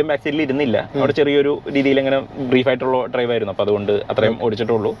 ഞാനധികം ബാക്ക് സീറ്റിൽ ഇരുന്നില്ല, അവിടെ ചെറിയൊരു രീതിയിൽ ഇങ്ങനെ ബ്രീഫ് ആയിട്ടുള്ള ഡ്രൈവ് ആയിരുന്നു, അപ്പൊ അതുകൊണ്ട് അത്രയും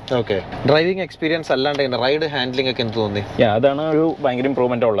ഓടിച്ചിട്ടുള്ളൂ. ഡ്രൈവിംഗ് എക്സ്പീരിയൻസ് അല്ലാണ്ട് റൈഡ് ഹാൻഡ്ലിംഗ് ഒക്കെ എന്ത് തോന്നി? അതാണ് ഒരു ഭയങ്കര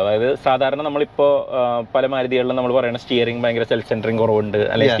ഇമ്പ്രൂവ്മെന്റ് ഉള്ളത്. അതായത് സാധാരണ നമ്മളിപ്പോ പല മാരുതികളിലും നമ്മൾ പറയുന്ന സ്റ്റിയറിംഗ് ഭയങ്കര സെൽഫ് സെന്ററിംഗ് കുറവുണ്ട്,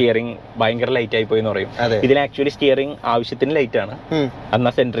 അല്ലെങ്കിൽ സ്റ്റിയറിംഗ് ഭയങ്കര ലൈറ്റ് ആയി പോയി എന്ന് പറയും. ഇതിൽ ആക്ച്വലി സ്റ്റിയറിംഗ് ആവശ്യത്തിന് ലൈറ്റ് ആണ്,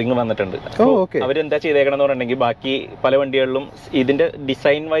 എന്നാൽ സെന്ററിംഗ് വന്നിട്ടുണ്ട്. അവരെന്താ ചെയ്തേക്കണെന്ന് പറഞ്ഞിട്ടുണ്ടെങ്കിൽ ബാക്കി പല വണ്ടികളിലും ഇതിന്റെ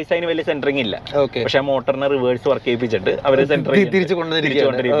ഡിസൈൻ വൈസ് അതിന് വലിയ സെന്ററിംഗ് ഇല്ല, പക്ഷെ ആ മോട്ടറിനെ റിവേഴ്സ് വർക്ക് ചെയ്യിപ്പിച്ചിട്ട് അവര് സെന്ററിംഗ് തിരിച്ചുകൊണ്ടിരിക്കുകയാണ്.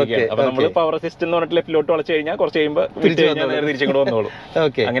 അപ്പൊ നമ്മള് പവർ അസിസ്റ്റ് എന്ന് പറഞ്ഞിട്ട് ലെഫ്റ്റിലോട്ട് വളച്ച് കഴിഞ്ഞാൽ കുറച്ച് കഴിയുമ്പോൾ തിരിച്ചുകൊണ്ട് വന്നോളും.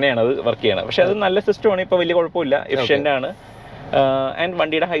 അങ്ങനെയാണ് അത് വർക്ക് ചെയ്യണത്. പക്ഷെ അത് നല്ല സിസ്റ്റമാണ്, ഇപ്പൊ വലിയ കുഴപ്പമില്ല, എഫിഷ്യന്റ് ആണ്. ആൻഡ്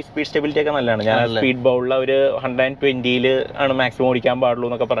വണ്ടിയുടെ ഹൈ സ്പീഡ് സ്റ്റെബിലിറ്റി ഒക്കെ നല്ലതാണ്. ഞാൻ സ്പീഡ് ബൗളിൽ ഒരു 120 ആണ് മാക്സിമം ഓടിക്കാൻ പാടുള്ളൂ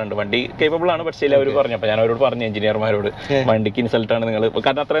എന്നൊക്കെ പറഞ്ഞിട്ടുണ്ട്. വണ്ടി കേപ്പബിൾ ആണ്, പക്ഷേ അവർ പറഞ്ഞു. അപ്പൊ ഞാൻ അവരോട് പറഞ്ഞു എഞ്ചിനീയർമാരോട്, വണ്ടിക്ക് ഇൻസൾട്ട് ആണ് നിങ്ങൾ,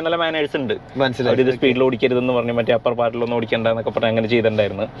 കാരണം അത്രയും നല്ല മാനേഴ്സ് ഉണ്ട്, ഇത് സ്പീഡിൽ ഓടിക്കരുതെന്ന് പറഞ്ഞു, മറ്റേ അപ്പർ പാർട്ടിലൊന്നും ഓടിക്കണ്ടെന്നൊക്കെ പറഞ്ഞ് അങ്ങനെ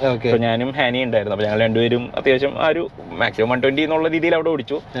ചെയ്തിട്ടുണ്ടായിരുന്നു. അപ്പൊ ഞാനും ഹാനി ഉണ്ടായിരുന്നു. അപ്പൊ ഞങ്ങൾ രണ്ടുപേരും അത്യാവശ്യം ആ ഒരു മാക്സിമം 120 എന്നുള്ള രീതിയിൽ അവിടെ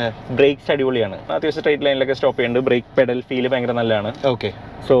ഓടിച്ചു. ബ്രേക്സ് അടിപൊളിയാണ്, അത്യാവശ്യം സ്ട്രേറ്റ് ലൈനിലൊക്കെ സ്റ്റോപ്പ് ചെയ്യുന്നുണ്ട്. ബ്രേക്ക് പെഡൽ ഫീൽ ഭയങ്കര നല്ലതാണ്.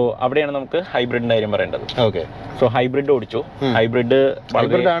 സോ അവിടെയാണ് നമുക്ക് ഹൈബ്രിഡിന്റെ കാര്യം പറയേണ്ടത്. സോ ഹൈബ്രിഡ് ഓടിച്ചു. ഹൈബ്രിഡ്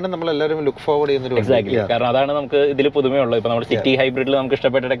ആണ് നമ്മൾ എല്ലാവരും ലുക്ക് ഫോർവേഡ് ചെയ്യുന്നത്. എക്സാക്ട്ലി, കാരണം അതാണ് നമുക്ക് ഇതിൽ പുതുമയുള്ളത്. ഇപ്പൊ നമ്മുടെ സിറ്റി ഹൈബ്രിഡിൽ നമുക്ക്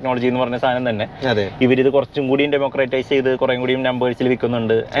ഇഷ്ടപ്പെട്ട ടെക്നോളജി എന്ന് പറഞ്ഞ സാധനം തന്നെ ഇവരിത് കുറച്ചും കൂടി ഡെമോക്രാറ്റൈസ് ചെയ്ത് കുറെ കൂടി നമ്പേഴ്സിൽ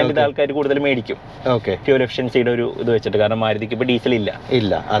വിൽക്കുന്നുണ്ട്. ആൻഡ് ഇത് ആൾക്കാർ കൂടുതൽ മേടിക്കും ഫ്യൂൽ എഫിഷ്യൻസിയുടെ ഒരു ഇത് വെച്ചിട്ട്. കാരണം മാരുതിക്ക് ഇപ്പൊ ഡീസൽ ഇല്ല,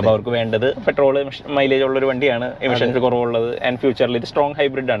 അപ്പൊ അവർക്ക് വേണ്ടത് പെട്രോൾ മൈലേജ് ഉള്ള ഒരു വണ്ടിയാണ്, എമിഷൻസ് കുറവുള്ളത്. ആൻഡ് ഫ്യൂച്ചറിൽ ഇത് സ്ട്രോങ്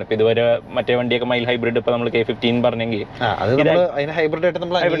ഹൈബ്രിഡ് ആണ്. ഇപ്പൊ ഇതുവരെ മറ്റേ വണ്ടിയൊക്കെ മൈൽ ഹൈബ്രിഡ് ഇപ്പൊ നമ്മൾ K15 പറഞ്ഞെങ്കിൽ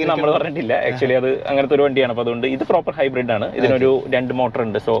നമ്മൾ പറഞ്ഞിട്ടില്ല. ആക്ച്വലി അത് അങ്ങനത്തെ ഒരു വണ്ടിയാണ്. അപ്പൊ അതുകൊണ്ട് ഇത് പ്രോപ്പർ ഹൈബ്രിഡ് ആണ്. ഇതിനൊരു 2 മോട്ടർ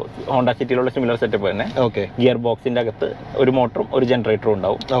ഉണ്ട്. സോ ഹോണ്ട സിറ്റിയിലുള്ള സിമിലർ സെറ്റപ്പ് തന്നെ. ഗിയർ ബോക്സിന്റെ അകത്ത് ഒരു മോട്ടറും ഒരു ജനറേറ്ററും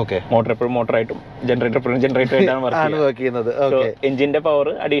ഉണ്ടാവും. മോട്ടർ എപ്പോഴും മോട്ടറായിട്ടും ജനറേറ്റർ എപ്പോഴും ജനറേറ്റർ ആയിട്ടാണ് വർക്ക് ചെയ്യുന്നത്. എഞ്ചിന്റെ പവർ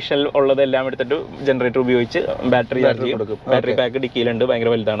അഡീഷണൽ ഉള്ളതെല്ലാം എടുത്തിട്ട് ജനറേറ്റർ ഉപയോഗിച്ച് ബാറ്ററി ചാർജ് ചെയ്യും. ബാറ്ററി പാക്ക് ഡിക്കിയിലുണ്ട്,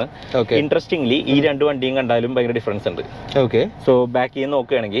 ഭയങ്കര വലുതാണ്. ഇൻട്രസ്റ്റിംഗ്ലി ഈ 2 വണ്ടിയും കണ്ടാലും ഭയങ്കര ഡിഫറൻസ് ഉണ്ട്. സോ ബാക്കിൽ നിന്ന്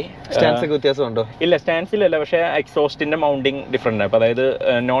നോക്കുകയാണെങ്കിൽ വ്യത്യാസമുണ്ടോ? ഇല്ല, സ്റ്റാൻസിലല്ല, പക്ഷേ എക്സോസ്റ്റിന്റെ മൗണ്ടിങ് ഡിഫറെന്റ്. അപ്പൊ അതായത്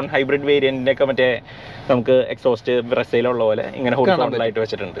നോൺ ഹൈബ്രിഡ് വേരിയന്റിന്റെ ഒക്കെ മറ്റേ നമുക്ക് എക്സോസ്റ്റ് ബ്രസയിലുള്ള പോലെ ഇങ്ങനെ ഹോറിസോണ്ടലായിട്ട്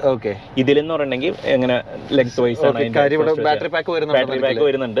വെച്ചിട്ടുണ്ട്. ഇതിലെന്ന് പറഞ്ഞിട്ടുണ്ടെങ്കിൽ ഇങ്ങനെ ലെഗ്സ് വൈസ് ആണ്. ബാറ്ററി പാക്ക്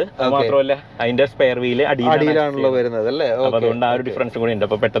വരുന്നുണ്ട്. മാത്രമല്ല അതിന്റെ സ്പെയർ വീല് അടിയിലാണല്ലോ വരുന്നത് അല്ലേ. അപ്പൊ അതുകൊണ്ട് ആ ഒരു ഡിഫറൻസ് കൂടി ഉണ്ട്.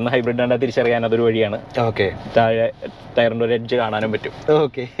 അപ്പൊ പെട്ടെന്ന് ഹൈബ്രിഡ് ആണ് തിരിച്ചറിയാൻ അതൊരു വഴിയാണ്. താഴെ ടയറിന്റെ ഒരു എഡ്ജ് കാണാനും പറ്റും.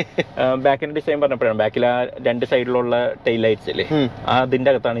 ബാക്കിന്റെ ഡിസൈൻ പറഞ്ഞപ്പോഴാണ് ബാക്കിൽ ആ 2 സൈഡിലുള്ള ടെയിൽ ലൈറ്റ്സ് ഇല്ലേ, അതിന്റെ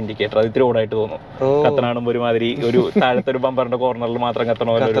അകത്താണ് ഇൻഡിക്കേറ്റർ. അത് ഇത്തിരി ഓടായിട്ട് തോന്നും. കത്തണാണുമ്പോൾ ഒരുമാതിരി ഒരു താഴത്തെ ഒരു ബമ്പറിന്റെ കോർണറിൽ മാത്രം കത്തണ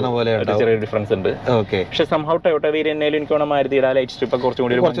പോലെ ചെറിയ ഡിഫറൻസ് ഉണ്ട്. പക്ഷെ സംഹൗ ടൊയോട്ട വേരിയന്റിൽ എനിക്ക് തോന്നുന്നു മാരുതിയുടെ ലൈറ്റ് സ്ട്രിപ്പ് കുറച്ചും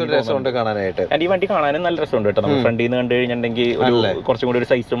കൂടി കാണാനായിട്ട്. ആൻഡ് ഈ വണ്ടി കാണാനും നല്ല രസമുണ്ട് കേട്ടോ. നമ്മൾ ഫ്രണ്ടിൽ നിന്ന് കണ്ടു കഴിഞ്ഞിട്ടുണ്ടെങ്കിൽ ഒരു കുറച്ചും കൂടി ഒരു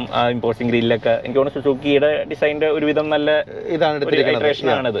സൈസും ഇമ്പോസിംഗ് ഗ്രില്ലൊക്കെ എനിക്ക് തോന്നുന്നു സുസുക്കിയുടെ ഡിസൈനിന്റെ ഒരുവിധം നല്ല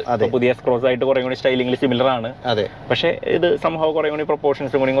ആണിത്. പുതിയ സ്ക്രോസ് ആയിട്ട് കുറെ കൂടി സ്റ്റൈലിംഗിൽ സിമിലർ ആണ്. പക്ഷെ ഇത് സംഹൗ കുറെ കൂടി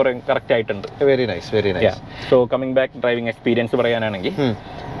പ്രൊപ്പോർഷൻസും കൂടി കുറെ കറക്റ്റ് ആയിട്ടുണ്ട്. Very nice, very nice. So coming back driving experience പറയാനാണെങ്കിൽ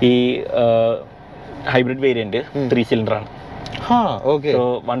ഈ ഹൈബ്രിഡ് വേരിയന്റ് 3 സിലിണ്ടർ ആണ്. സോ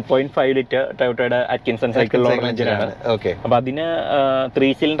 1.5 ലിറ്റർ ടൊയോട്ടയുടെ അറ്റ്കിൻസൺ സൈക്കിൾ എഞ്ചിനാണ്. അപ്പൊ അതിന്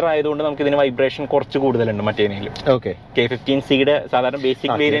 3 സിലിണ്ടർ ആയതുകൊണ്ട് നമുക്ക് ഇതിന് വൈബ്രേഷൻ കുറച്ച് കൂടുതലുണ്ട് മറ്റേതിലും. K15C സാധാരണ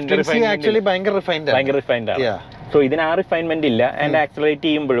ബേസിക് വേരിയന്റ് ഭയങ്കര റിഫൈൻഡ് ആണ്. സോ ഇതിന് ആ റിഫൈൻമെന്റ് ഇല്ല. ആൻഡ് ആക്സലറേറ്റ്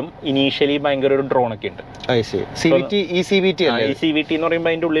ചെയ്യുമ്പോഴും ഇനീഷ്യലി ഭയങ്കര ഒരു ഡ്രോൺ ഒക്കെ ഉണ്ട്. ECVT എന്ന് പറയുമ്പോൾ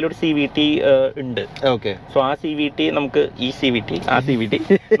അതിന്റെ ഉള്ളിൽ ഒരു CVT ഉണ്ട്. സോ ആ CVT നമുക്ക്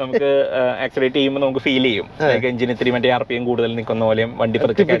നമുക്ക് ആക്സലറേറ്റ് ചെയ്യുമ്പോൾ നമുക്ക് ഫീൽ ചെയ്യും എഞ്ചിന് ഇത്തിരി മറ്റേ RPM കൂടുതൽ നിൽക്കുന്ന പോലെയും വണ്ടി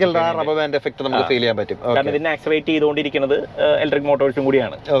കാരണം ഇതിനെ ആക്സലറേറ്റ് ചെയ്തുകൊണ്ടിരിക്കുന്നത് ഇലക്ട്രിക് മോട്ടോഴ്സും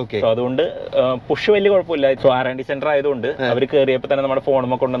കൂടിയാണ്. സോ അതുകൊണ്ട് പുഷ് വലിയ കുഴപ്പമില്ല. സോ R&D സെന്റർ ആയതുകൊണ്ട് അവർ കയറിയപ്പോൾ തന്നെ നമ്മുടെ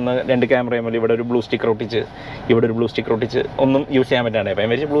ഫോണും കൊണ്ടുവന്ന് 2 ക്യാമറയും ഇവിടെ ഒരു ബ്ലൂ സ്റ്റിക്കർ ഒട്ടിച്ച് ഒന്നും യൂസ് ചെയ്യാൻ പറ്റാണ്ട്. അപ്പൊ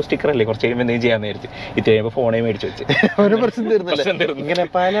ഞാൻ ബ്ലൂ സ്റ്റിക്കർ അല്ലേ കുറച്ച് കഴിയുമ്പോൾ എന്തെങ്കിലും ചെയ്യാന്ന് വിചാരിച്ചു. ഇത് കഴിയുമ്പോൾ ഫോണേ മേടിച്ചു വെച്ച് ഇങ്ങനെ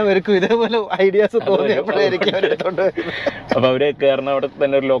പലവർക്കും ഇതേപോലെ ഐഡിയാസ് അപ്പൊ അവര് കയറുന്ന അവിടെ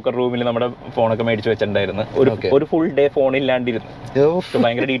തന്നെ ഒരു ലോക്കർ റൂമിൽ നമ്മുടെ ഫോണൊക്കെ മേടിച്ചു വെച്ചിട്ടുണ്ടായിരുന്നു. ഒരു ഫുൾ ഡേ ഫോൺ ഇല്ലാണ്ടിരുന്നു.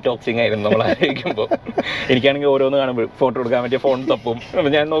 ഭയങ്കര ഡീടോക്സിങ് ആയിരുന്നു നമ്മൾ ആലോചിക്കുമ്പോൾ. എനിക്കാണെങ്കിൽ ഓരോന്ന് കാണുമ്പോൾ ഫോട്ടോ എടുക്കാൻ പറ്റിയ ഫോൺ തപ്പും. അപ്പൊ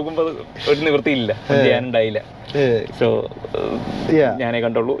ഞാൻ നോക്കുമ്പോൾ ഒരു നിവൃത്തിയില്ല, ചെയ്യാനുണ്ടായില്ല. സോ ഞാനേ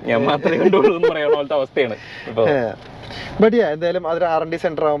കണ്ടുള്ളൂ, ഞാൻ മാത്രമേ കണ്ടുള്ളൂ എന്ന് പറയാൻ പോലത്തെ അവസ്ഥയാണ്. ഇപ്പൊ എന്തായാലും അതൊരു R&D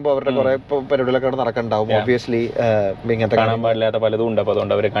സെന്റർ ആകുമ്പോൾ അവരുടെ കുറെ പരിപാടികളൊക്കെ നടക്കണ്ടാവും. ഒബ്വിയസ്ലി ഇങ്ങനത്തെ കാണാൻ പാടില്ലാത്ത പലതും ഉണ്ട്. അപ്പൊ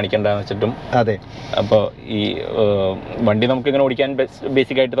അതുകൊണ്ട് അവരെ കാണിക്കണ്ടെന്ന് വെച്ചിട്ടും. അതെ. അപ്പൊ ഈ വണ്ടി നമുക്ക് ഇങ്ങനെ ഓടിക്കാൻ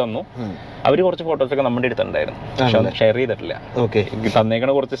ബേസിക് ആയിട്ട് തന്നു. അവര് കുറച്ച് ഫോട്ടോസ് ഒക്കെ നമ്മുടെ അടുത്തുണ്ടായിരുന്നു, പക്ഷെ അത് ഷെയർ ചെയ്തിട്ടില്ല.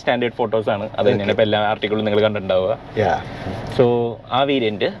 തന്നേക്കണ കുറച്ച് സ്റ്റാൻഡേർഡ് ഫോട്ടോസ് ആണ്. അത് തന്നെയാണ് ഇപ്പൊ എല്ലാ ആർട്ടിക്കിളും നിങ്ങൾ കണ്ടിട്ടുണ്ടാവുക. സോ ആ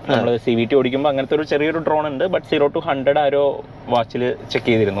വേരിയന്റ് നമ്മൾ CVT ഓടിക്കുമ്പോൾ അങ്ങനത്തെ ഒരു ചെറിയൊരു ഡ്രോൺ ഉണ്ട്. ബട്ട് 0 to 100 ആരോ വാച്ചിൽ ചെക്ക്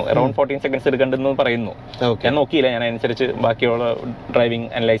ചെയ്തിരുന്നു. അറൌണ്ട് 14 സെക്കൻഡ്സ് എടുക്കേണ്ടെന്ന് പറയുന്നു. ഞാൻ നോക്കിയില്ല, ഞാൻ അനുസരിച്ച് ബാക്കിയുള്ള ഡ്രൈവിംഗ്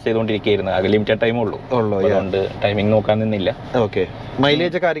അനലൈസ് ചെയ്തുകൊണ്ടിരിക്കുകയായിരുന്നു. ആകെ ലിമിറ്റഡ് ടൈമേ ഉള്ളൂ, അതുകൊണ്ട് ടൈമിംഗ് നോക്കാൻ നിന്നില്ല.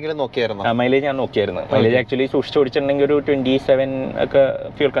 മൈലേജ് കാര്യങ്ങളും നോക്കിയായിരുന്നു? മൈലേജ് ഞാൻ നോക്കിയായിരുന്നു. മൈലേജ് ആക്ച്വലി സൂക്ഷിച്ച് ഓടിച്ചിട്ടുണ്ടെങ്കിൽ ഒരു 27 ഒക്കെ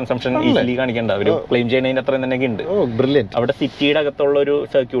ഫ്യൂൽ കൺസംഷൻ ഈസിലി കാണിക്കണ്ട. അവർ ക്ലെയിം ചെയ്യുന്നതിന് അത്രയും തന്നെ ഉണ്ട്. അവിടെ സിറ്റിയുടെ അകത്തുള്ള ഒരു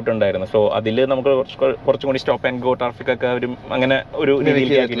സർക്യൂട്ട് ഉണ്ടായിരുന്നു. സോ അതിൽ നമുക്ക് കുറച്ചും കൂടി സ്റ്റോപ്പ് ആൻഡ് ഗോ ട്രാഫിക് ഒക്കെ ഒരു അങ്ങനെ ഒരു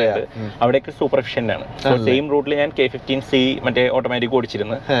രീതിയിലാക്കിയിട്ടുണ്ട്. അവിടെയൊക്കെ സൂപ്പർ എഫിഷ്യന്റ് ആണ്. സോ സെയിം റൂട്ടിൽ ഞാൻ K15C മറ്റേ ഓട്ടോമാറ്റിക്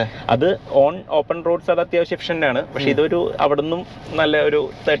ഓടിച്ചിരുന്നു. അത് ഓൺ ഓപ്പൺ റോഡ്സ് അത് അത്യാവശ്യം എഫിഷ്യന്റ് ആണ്. പക്ഷെ ഇതൊരു അവിടെ നിന്നും നല്ല ഒരു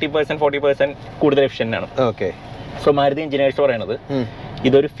 30% 40% കൂടുതൽ എഫിഷ്യന്റ് ആണ്. സോ മാരുതി എഞ്ചിനീയേഴ്സ് പറയണത്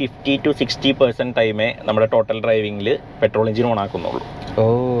ഇതൊരു 50 to 60% ടൈമേ നമ്മുടെ ടോട്ടൽ ഡ്രൈവിംഗിൽ പെട്രോൾ എഞ്ചിൻ ഓൺ ആക്കുന്നുള്ളൂ.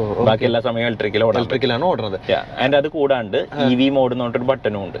 ബാക്കി എല്ലാ സമയവും ഇലക്ട്രിക്കലാണ് ഓടുന്നത്. ആൻഡ് അത് കൂടാണ്ട് EV മോഡ് എന്ന് പറഞ്ഞിട്ടൊരു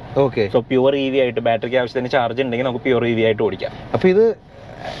ബട്ടണും ഉണ്ട്. സോ പ്യുവർ EV ആയിട്ട് ബാറ്ററിക്ക് ആവശ്യത്തിന് ചാർജ് ഉണ്ടെങ്കിൽ നമുക്ക് പ്യുവർ EV ആയിട്ട് ഓടിക്കാം. അപ്പൊ ഇത്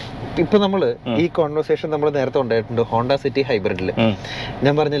ഇപ്പൊ നമ്മള് ഈ കോൺവെർസേഷൻ നമ്മൾ നേരത്തെ ഉണ്ടായിട്ടുണ്ട് ഹോണ്ട സിറ്റി ഹൈബ്രിഡില്.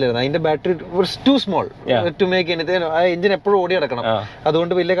 ഞാൻ പറഞ്ഞില്ലായിരുന്നു അതിന്റെ battery to small to make anything. ആ എഞ്ചിൻ എപ്പോഴും ഓടി നടക്കണം,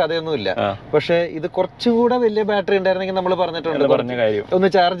 അതുകൊണ്ട് വലിയ കഥയൊന്നുമില്ല. പക്ഷെ ഇത് കുറച്ചുകൂടെ വലിയ ബാറ്ററി ഉണ്ടായിരുന്നെങ്കിൽ നമ്മൾ പറഞ്ഞിട്ടുണ്ട് ഒന്ന്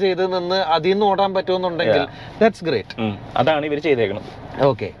ചാർജ് ചെയ്ത് നിന്ന് അതിൽ നിന്ന് ഓടാൻ പറ്റുമെന്നുണ്ടെങ്കിൽ ദാറ്റ്സ് ഗ്രേറ്റ്. അതാണ് ഇവർ ചെയ്തേക്കുന്നത്.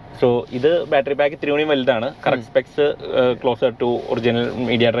 ഓക്കെ. സോ ഇത് ബാറ്ററി പാക്ക് ഇത്തിരി കൂടി വലുതാണ്. Correct specs closer to original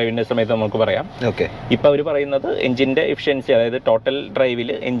media ഡ്രൈവിന്റെ സമയത്ത് നമുക്ക് പറയാം. ഇപ്പൊ അവർ പറയുന്നത് എഞ്ചിന്റെ എഫിഷ്യൻസി, അതായത് ടോട്ടൽ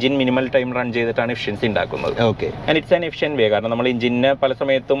ഡ്രൈവിൽ എഞ്ചിൻ മിനിമൽ ടൈം റൺ ചെയ്തിട്ടാണ് എഫിഷ്യൻസി ഉണ്ടാക്കുന്നത്. ആൻഡ് ഇറ്റ്സ് ആൻ എഫിഷ്യന്റ് വേ. കാരണം നമ്മൾ എഞ്ചിനെ പല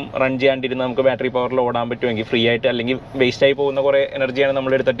സമയത്തും റൺ ചെയ്യാണ്ടിരുന്ന് നമുക്ക് ബാറ്ററി പവറിൽ ഓടാൻ പറ്റുമെങ്കിൽ ഫ്രീ ആയിട്ട്, അല്ലെങ്കിൽ വേസ്റ്റ് ആയി പോകുന്ന കുറെ എനർജിയാണ്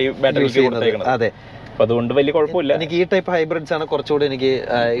നമ്മൾ എടുത്തിട്ട് ബാറ്ററിക്ക് കൊടുത്തേക്കുന്നത്. അതുകൊണ്ട് വലിയ കുഴപ്പമില്ല. എനിക്ക് ഈ ടൈപ്പ് ഹൈബ്രിഡ്സ് ആണ് കുറച്ചുകൂടി എനിക്ക്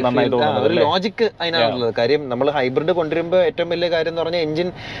ഒരു ലോജിക്ക് അതിനാണുള്ളത്. കാര്യം നമ്മൾ ഹൈബ്രിഡ് കൊണ്ടുവരുമ്പോൾ ഏറ്റവും വലിയ കാര്യം എന്ന് പറഞ്ഞാൽ എഞ്ചിൻ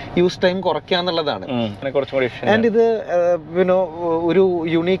യൂസ് ടൈം കുറയ്ക്കാന്നുള്ളതാണ്. ആൻഡ് ഇത് ഒരു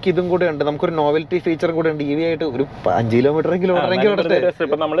യുണീക്ക് ഇതും കൂടെ ഉണ്ട്, നമുക്കൊരു നോവൽറ്റി ഫീച്ചർ കൂടെ ഉണ്ട്. EV ആയിട്ട് ഒരു 5 കിലോമീറ്ററെങ്കിലും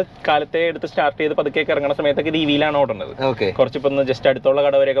ഇപ്പൊ നമ്മള് കാലത്തെ എടുത്ത് സ്റ്റാർട്ട് ചെയ്ത് പതുക്കെ ഇറങ്ങുന്ന സമയത്തൊക്കെ EV-ലാണ് ഓടുന്നത്. കുറച്ചിപ്പോ ജസ്റ്റ് അടുത്തുള്ള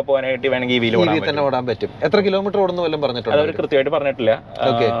കടവരെയൊക്കെ പോകാനായിട്ട് വേണമെങ്കിൽ EV തന്നെ ഓടാൻ പറ്റും. എത്ര കിലോമീറ്റർ ഓടുന്നു വല്ലതും പറഞ്ഞിട്ടുണ്ട്? അവർ കൃത്യമായിട്ട് പറഞ്ഞിട്ടില്ല.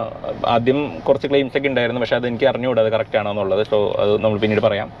 ആദ്യം കുറച്ച് ക്ലെയിംസ് ഒക്കെ ഉണ്ടായിരുന്നു, പക്ഷെ അത് എനിക്ക് അറിഞ്ഞുകൂടാ അത് കറക്റ്റ് ആണോ എന്നുള്ളത്. സോ അത് നമ്മൾ പിന്നീട്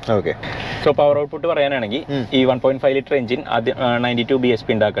പറയാം. സോ പവർ ഔട്ട്പുട്ട് പറയാനാണെങ്കിൽ ഈ 1.5 ലിറ്റർ എഞ്ചിൻ 92 bhp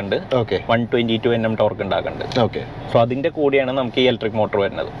ഉണ്ടാക്കുന്നുണ്ട്, 122 Nm ടോർക്ക് ഉണ്ടാക്കുന്നുണ്ട്. സോ അതിന്റെ കൂടെയാണ് നമുക്ക് ഈ ഇലക്ട്രിക് മോട്ടോർ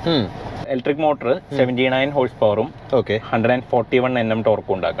വരുന്നത്. ഇലക്ട്രിക് മോട്ടോർ 79 ഹോഴ്സ് പവറും 141 Nm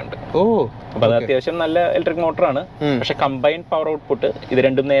ടോർക്കും ഉണ്ടാക്കുന്നുണ്ട്. അപ്പൊ അത് അത്യാവശ്യം നല്ല ഇലക്ട്രിക് മോട്ടറാണ്. പക്ഷെ കമ്പൈൻഡ് പവർ ഔട്ട്പുട്ട് ഇത്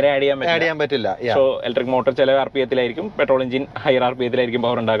രണ്ടും നേരെ ആഡ് ചെയ്യാൻ പറ്റില്ല. സോ ഇലക്ട്രിക് മോട്ടോർ ചില RPM-ത്തിലായിരിക്കും, പെട്രോൾ എഞ്ചിൻ ഹയർ RPM-ത്തിലായിരിക്കും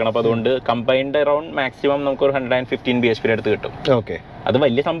പവർ ഉണ്ടാക്കണം. അപ്പൊ അതുകൊണ്ട് കമ്പൈൻഡ് അറൌണ്ട് മാക്സിമം നമുക്ക് ഒരു 115 bhp അടുത്ത് കിട്ടും. അത്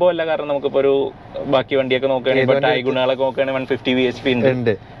വലിയ സംഭവമല്ല, കാരണം നമുക്കിപ്പോ ഒരു ബാക്കി വണ്ടിയൊക്കെ നോക്കുകയാണെങ്കിൽ ടായ് ഗുണങ്ങളൊക്കെ നോക്കുകയാണെങ്കിൽ 150 bhp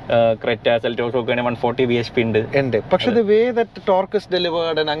ഉണ്ട്. ക്രെറ്റ സെൽറ്റോസ് നോക്കുകയാണെങ്കിൽ 140 bhp ഉണ്ട്. പക്ഷെ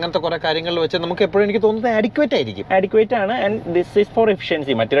അങ്ങനത്തെ കുറെ കാര്യങ്ങൾ വെച്ച് നമുക്ക് എപ്പോഴും എനിക്ക് തോന്നുന്നത് അഡിക്വേറ്റ് ആണ്. And this is four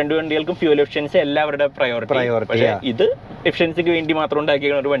efficiency. മറ്റു രണ്ട് വണ്ടികൾക്കും ഫ്യൂൽ എഫിഷ്യൻസി എല്ലാവരുടെ പ്രയോറിറ്റി. ഇത് എഫിഷ്യൻസിക്ക് വേണ്ടി മാത്രം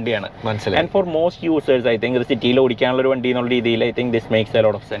ഉണ്ടാക്കിയ ഒരു വണ്ടിയാണ്. And four most users I think ഇത് സിറ്റിയിൽ ഓടിക്കാനുള്ള ഒരു വണ്ടി എന്നുള്ള രീതിയിൽ I think this makes a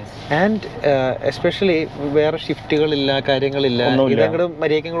lot of sense. And especially വേറെ ഷിഫ്റ്റുകളില്ല, കാര്യങ്ങളില്ല. അങ്ങോട്ട്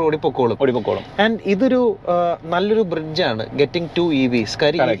മര്യാദയ്ക്ക് ഓടിപ്പോക്കോളും. ആൻഡ് ഇതൊരു നല്ലൊരു ബ്രിഡ്ജാണ് ഗെറ്റിംഗ് ടു EVs.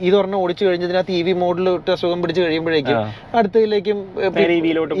 കാര്യം ഇത് പറഞ്ഞാൽ ഓടിച്ചു കഴിഞ്ഞതിനകത്ത് EV മോഡിൽ സുഖം പിടിച്ച് കഴിയുമ്പോഴേക്കും അടുത്തതിലേക്കും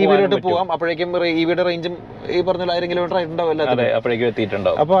EVയിലോട്ട് പോകാം. അപ്പോഴേക്കും EVയുടെ റേഞ്ചും ഈ പറഞ്ഞ 1000 കിലോമീറ്റർ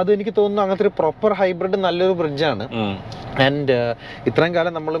ആയിട്ടുണ്ടാവും. അപ്പൊ അത് എനിക്ക് തോന്നുന്നു അങ്ങനത്തെ ഒരു പ്രോപ്പർ ഹൈബ്രിഡ് നല്ലൊരു ബ്രിഡ്ജാണ്. ആൻഡ് ഇത്രയും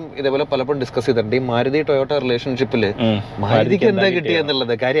കാലം നമ്മളും ഇതേപോലെ പലപ്പോഴും ഡിസ്കസ് ചെയ്തിട്ടുണ്ട് ഈ മാരുതി ടൊയോട്ട റിലേഷൻഷിപ്പിൽ മാരുതിക്ക് എന്താ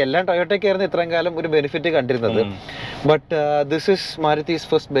കിട്ടിയെന്നുള്ളത്. കാര്യം എല്ലാം ടൊയോട്ടയ്ക്കായിരുന്നു ഇത്രയും കാലം ഒരു ബെനിഫിറ്റ് കണ്ടിരുന്നത്. But this is മാരുതിസ്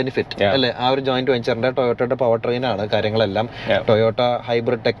first benefit അല്ലെ, ആ ഒരു ജോയിന്റ് വെഞ്ചറിന്റെ ടൊയോട്ടയുടെ പവർ ട്രെയിൻ ആണ് കാര്യങ്ങളെല്ലാം. ടൊയോട്ട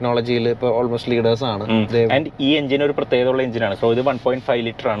ഹൈബ്രിഡ് ടെക്നോളജിയിൽ ഇപ്പൊ ഓൾമോസ്റ്റ് ലീഡേഴ്സ് ആണ്. ഈ എഞ്ചിൻ ഒരു പ്രത്യേകതയുള്ള എഞ്ചിനാണ്. സോ ഇത് 1.5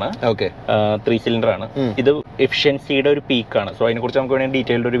 ലിറ്റർ ആണ്, 3 സിലിണ്ടർ ആണ്. ഇത് എഫിഷ്യൻസിയുടെ ഒരു പീക്കാണ്. സോ അതിനെ കുറിച്ച് നമുക്ക് വേണമെങ്കിൽ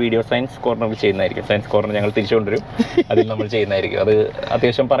ഡീറ്റെയിൽഡ് ഒരു വീഡിയോ സയൻസ് കോർണറിൽ ചെയ്യുന്നതായിരിക്കും. സയൻസ് കോർണർ ഞങ്ങൾ തിരിച്ചുകൊണ്ടുവരും, അതിൽ നമ്മൾ ചെയ്യുന്നതായിരിക്കും. അത്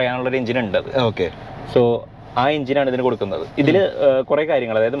അത്യാവശ്യം പറയാനുള്ള ഒരു എഞ്ചിൻ ഉണ്ട് അത്. സോ ആ എഞ്ചിനാണ് ഇതിന് കൊടുക്കുന്നത്. ഇതിൽ കുറെ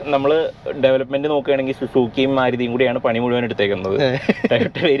കാര്യങ്ങൾ, അതായത് നമ്മൾ ഡെവലപ്മെന്റ് നോക്കുകയാണെങ്കിൽ സുസുക്കിയും മാരുതിയും കൂടിയാണ് പണി മുഴുവൻ എടുത്തേക്കുന്നത്.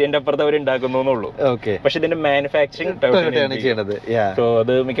 ടൊയോട്ട വേരിയന്റ് അപ്പുറത്ത് അവർ ഉണ്ടാക്കുന്നേ. പക്ഷെ ഇതിന്റെ മാനുഫാക്ചറിങ് ടൊയോട്ടയാണ് ചെയ്യുന്നത്. സോ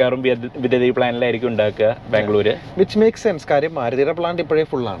അത് മിക്കവാറും വിദതി പ്ലാനിലായിരിക്കും ഉണ്ടാക്കുക ബാംഗ്ലൂര്. Which makes sense. കാര്യം മാരുതിയുടെ പ്ലാന്റ് ഇപ്പോഴേ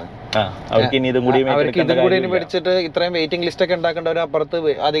ഫുൾ ആണ്. അവർക്ക് ഇനി ഇതും കൂടി മേടിച്ചിട്ട് ഇത്രയും വെയിറ്റിംഗ് ലിസ്റ്റ് ഒക്കെ ഉണ്ടാക്കേണ്ട ഒരു അപ്പുറത്ത്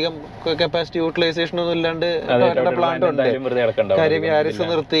അധികം കപ്പാസിറ്റി യൂട്ടിലൈസേഷൻ ഒന്നും ഇല്ലാണ്ട് പ്ലാന്റ് ഉണ്ട്. കാര്യം ഹാരിസ്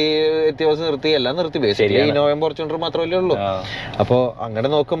നിർത്തി, എത്തിയോസ് നിർത്തി, എല്ലാം നിർത്തി. ബേസിക്കലി ഫോർച്യൂണർ മാത്രമല്ലേ ഉള്ളൂ. അപ്പോൾ അങ്ങനെ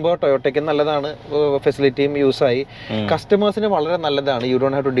നോക്കുമ്പോൾ ടൊയോട്ടയ്ക്ക് നല്ലതാണ്, ഫെസിലിറ്റിയും യൂസ് ആയി. കസ്റ്റമേഴ്സിന് വളരെ നല്ലതാണ്. You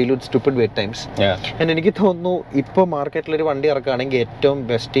don't have to deal with stupid wait times. എനിക്ക് തോന്നുന്നു ഇപ്പോൾ മാർക്കറ്റിൽ ഒരു വണ്ടി ഇറക്കുകയാണെങ്കിൽ ഏറ്റവും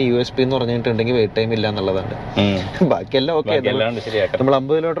ബെസ്റ്റ് USP എന്ന് പറഞ്ഞിട്ടുണ്ടെങ്കിൽ വെയിറ്റ് ടൈം ഇല്ല എന്നുള്ളതാണ്. ബാക്കിയെല്ലാം ഓക്കെ. നമ്മൾ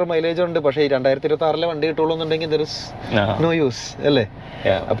 50 കിലോമീറ്റർ മൈലേജ് ഉണ്ട്, പക്ഷേ 2026 വണ്ടി കിട്ടുള്ളൂ എന്നുണ്ടെങ്കിൽ ദർ ഇസ് നോ യൂസ് അല്ലേ.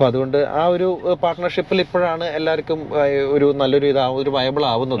 അപ്പൊ അതുകൊണ്ട് ആ ഒരു പാർട്ട്ണർഷിപ്പിൽ ഇപ്പോഴാണ് എല്ലാവർക്കും ഒരു നല്ലൊരു ഒരു വയബിൾ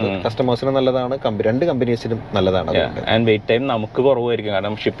ആവുന്നത്. കസ്റ്റമേഴ്സിന് നല്ലതാണ്, രണ്ട് കമ്പനീസിനും നല്ലതാണ്. ആൻഡ് വെയിറ്റ് ടൈം നമുക്ക് കുറവായിരിക്കും,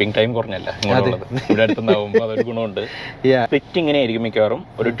 കാരണം ഷിപ്പിംഗ് ടൈം കുറഞ്ഞല്ല. ഇവിടെ അടുത്തുണ്ടാവുമ്പോൾ അതൊരു ഗുണമുണ്ട്. ഫിറ്റ് ഇങ്ങനെ ആയിരിക്കും മിക്കവാറും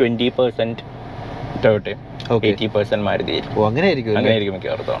ഒരു 20% ടൊയോട്ടയും 80% മാരുതി. അങ്ങനെയായിരിക്കും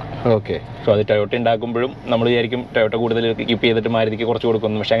മിക്കവാറും. സോ അത് ടൊയോട്ട ഉണ്ടാക്കുമ്പോഴും നമ്മൾ വിചാരിക്കും ടൊയോട്ട കൂടുതൽ കീപ്പ് ചെയ്തിട്ട് മാരുതിക്ക് കുറച്ച്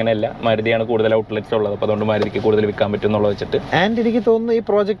കൊടുക്കുന്നു. പക്ഷെ അങ്ങനെയല്ല, മാരുതിയാണ് കൂടുതൽ ഔട്ട്ലെറ്റ്സ് ഉള്ളത്. അപ്പോൾ അതുകൊണ്ട് മാരുതിക്ക് കൂടുതൽ വിൽക്കാൻ പറ്റും എന്നുള്ളത് വെച്ചിട്ട്. ആൻഡ് എനിക്ക് തോന്നുന്നു ഈ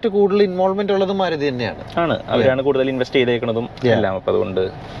പ്രോജക്റ്റ് കൂടുതൽ ഇൻവോൾവ്മെന്റ് ഉള്ളത് മാരുതി തന്നെയാണ്. അവരാണ് കൂടുതൽ ഇൻവെസ്റ്റ് ചെയ്തേക്കുന്നതും എല്ലാം. അപ്പോൾ അതുകൊണ്ട്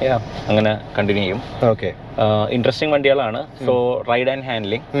അങ്ങനെ കണ്ടിന്യൂ ചെയ്യും. ഇൻട്രസ്റ്റിംഗ് വണ്ടികളാണ്. സോ റൈഡ് ആൻഡ്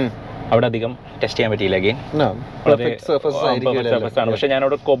ഹാൻഡ്ലിംഗ് അവിടെ അധികം ടെസ്റ്റ് ചെയ്യാൻ പറ്റിയില്ല. അഗെയിൻ സർഫസ് ആണ്. പക്ഷെ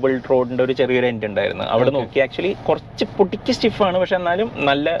ഞാനവിടെ കോബൾട്ട് റോഡിന്റെ ഒരു ചെറിയൊരു എൻഡ് ഉണ്ടായിരുന്നു. അവിടെ നോക്കി ആക്ച്വലി കുറച്ച് പൊട്ടിക്ക് സ്റ്റിഫാണ്, പക്ഷെ എന്നാലും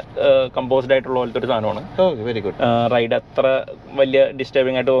നല്ല കമ്പോസ്ഡ് ആയിട്ടുള്ള പോലത്തെ ഒരു സാധനമാണ്. Very good. റൈഡ് അത്ര വലിയ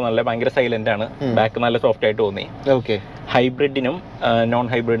ഡിസ്റ്റർബിംഗ് ആയിട്ട് തോന്നുന്നില്ല, ഭയങ്കര സൈലന്റ് ആണ്. ബാക്ക് നല്ല സോഫ്റ്റ് ആയിട്ട് തോന്നി. ഹൈബ്രിഡിനും നോൺ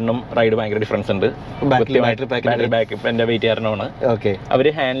ഹൈബ്രിഡിനും റൈഡ് ഭയങ്കര ഡിഫറൻസ് ഉണ്ട്. ബാറ്ററി ബാക്ക് എന്റെ വെയിറ്റ് കാരണമാണ്.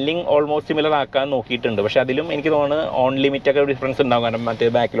 അവര് ഹാൻഡ്ലിംഗ് ഓൾമോസ്റ്റ് സിമിലർ ആക്കാൻ നോക്കിയിട്ടുണ്ട്. പക്ഷെ അതിലും എനിക്ക് തോന്നുന്നു ഓൺ ലിമിറ്റ് ഒക്കെ ഡിഫറൻസ് ഉണ്ടാവും, കാരണം മറ്റേ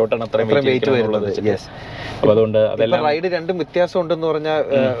ബാക്കിലോട്ടാണ് അത്രയും വെയിറ്റ് വരുന്നത്. അപ്പൊ അതുകൊണ്ട് അതെല്ലാം റൈഡ് രണ്ടും വ്യത്യാസം ഉണ്ടെന്ന് പറഞ്ഞാൽ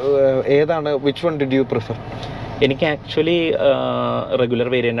ഏതാണ്, which one did you prefer? എനിക്ക് ആക്ച്വലി റെഗുലർ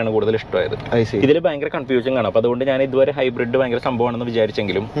വേരിയന്റ് ആണ് കൂടുതൽ ഇഷ്ടമായത്. ഇതിൽ ഭയങ്കര കൺഫ്യൂസിംഗ് ആണ്. അപ്പൊ അതുകൊണ്ട് ഞാൻ ഇതുവരെ ഹൈബ്രിഡ് ഭയങ്കര സംഭവമാണെന്ന്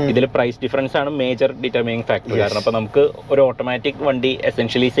വിചാരിച്ചെങ്കിലും ഇതിൽ പ്രൈസ് ഡിഫറൻസ് ആണ് മേജർ ഡിറ്റർമിനിങ് ഫാക്ടർ. കാരണം അപ്പൊ നമുക്ക് ഒരു ഓട്ടോമാറ്റിക് വണ്ടി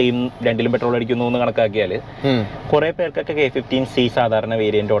എസെൻഷ്യലി സെയിം രണ്ടിലും പെട്രോൾ അടിക്കുന്നു എന്ന് കണക്കാക്കിയാൽ കുറെ പേർക്കൊക്കെ K15C സാധാരണ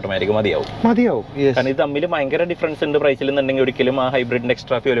വേരിയന്റ് ഓട്ടോമാറ്റിക് മതിയാവും. കാരണം ഇത് തമ്മിൽ ഭയങ്കര ഡിഫറൻസ് ഉണ്ട് പ്രൈസിൽ എന്നുണ്ടെങ്കിൽ ഒരിക്കലും ആ ഹൈബ്രിഡിന്റെ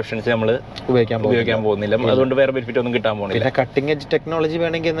എക്സ്ട്രാ ഫ്യൂൽ എഫിഷ്യൻസി നമ്മൾ ഉപയോഗിക്കാൻ പോകുന്നില്ല. അതുകൊണ്ട് വേറെ ബെനിഫിറ്റ് ഒന്നും കിട്ടാൻ പോകുന്നില്ല. കട്ടിംഗ് എഡ്ജ് ടെക്നോളജി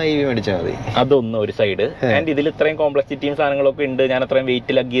വേണമെങ്കിൽ മേടിച്ചാൽ മതി. അതൊന്നും ഒരു സൈഡ്. ആൻഡ് ഇതിൽ ഇത്രയും കോംപ്ലക്സിറ്റിയും സാധനങ്ങളൊക്കെ ഉണ്ട്. ഞാൻ അത്രയും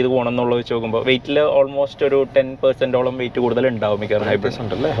വെയിറ്റ് ലഗ് ചെയ്ത് പോകണം എന്നുള്ളത് വെച്ച് നോക്കുമ്പോൾ വെയിറ്റിൽ ഓൾമോസ്റ്റ് ഒരു 10% വെയിറ്റ് കൂടുതൽ ഉണ്ടാവും മിക്കവാറും ഹൈബ്രിഡ്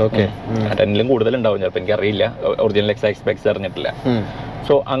ഉണ്ടല്ലേ. 10ലും കൂടുതൽ ഉണ്ടാവും ചിലപ്പോൾ, എനിക്കറിയില്ല, ഒറിജിനൽ എക്സ്പെക്സ് അറിഞ്ഞിട്ടില്ല.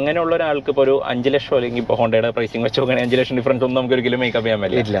 സോ അങ്ങനെയുള്ള ഒരാൾക്ക് ഇപ്പോൾ ഒരു 5 ലക്ഷം അല്ലെങ്കിൽ ഇപ്പോൾ ഹോണ്ടയുടെ പ്രൈസിംഗ് വെച്ച് നോക്കുകയാണെങ്കിൽ 5 ലക്ഷം ഡിഫറൻസ് ഒന്നും നമുക്ക് ഒരിക്കലും മേക്കപ്പ് ചെയ്യാൻ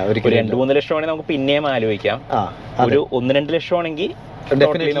പറ്റില്ല. ഒരു 2-3 ലക്ഷം ആണെങ്കിൽ നമുക്ക് പിന്നെയും ആലോചിക്കാം. ഒരു 1-2 ലക്ഷം ആണെങ്കിൽ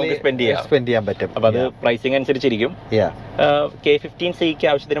സ്പെൻഡ് ചെയ്യാൻ പറ്റും. അപ്പൊ അത് പ്രൈസിംഗ് അനുസരിച്ചിരിക്കും. K15Cക്ക്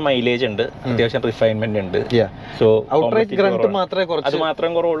ആവശ്യത്തിന് മൈലേജ് ഉണ്ട്, അത്യാവശ്യം റിഫൈൻമെന്റ് ഉണ്ട്. സോ അത് മാത്രം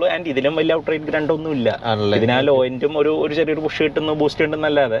കുറവുള്ളൂ. ആൻഡ് ഇതിലും വലിയ ഔട്ട്റൈറ്റ് ഗ്രണ്ട് ഒന്നും ഇല്ല. ഇതിനാൽ ലോ എൻഡും ഒരു ചെറിയൊരു പുഷ് കിട്ടുന്നു, ബൂസ്റ്റ്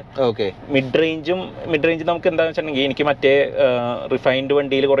ഉണ്ടെന്നല്ലാതെ മിഡ് റേഞ്ച് നമുക്ക് എന്താണെന്ന് വെച്ചിട്ടുണ്ടെങ്കിൽ എനിക്ക് മറ്റേ റിഫൈൻഡ്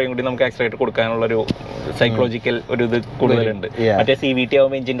വണ്ടിയിൽ കുറേ കൂടി നമുക്ക് ആക്സിലേറ്റർ കൊടുക്കാനുള്ള ഒരു സൈക്കോളജിക്കൽ ഒരു ഇത് കൂടുതലുണ്ട്. മറ്റേ CVT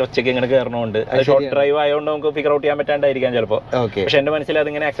ആവുമ്പോൾ എഞ്ചിന്റെ ഒച്ചയ്ക്ക് ഇങ്ങനെ കയറണമുണ്ട്. അത് ഷോർട്ട് ഡ്രൈവ് ആയതുകൊണ്ട് നമുക്ക് ഫിഗർ ഔട്ട് ചെയ്യാൻ പറ്റാണ്ടായിരിക്കാം ചിലപ്പോൾ. പക്ഷെ എന്റെ മനസ്സിൽ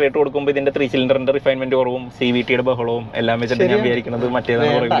അതിങ്ങനെ ആക്സിലേറ്റർ കൊടുക്കുമ്പോൾ ഇതിന്റെ 3 സിലിണ്ടറിന്റെ റിഫൈൻമെന്റ് കുറവും CVTയുടെ ബഹളവും എല്ലാം വെച്ചിട്ട് ഞാൻ വിചാരിക്കുന്നത്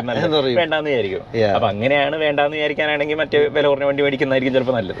മറ്റേതാണ് വേണ്ടാന്ന് വിചാരിക്കും. അപ്പൊ അങ്ങനെയാണ് വേണ്ടാന്ന് വിചാരിക്കാനാണെങ്കിൽ മറ്റേ വില കുറഞ്ഞ വണ്ടി മേടിക്കുന്നതായിരിക്കും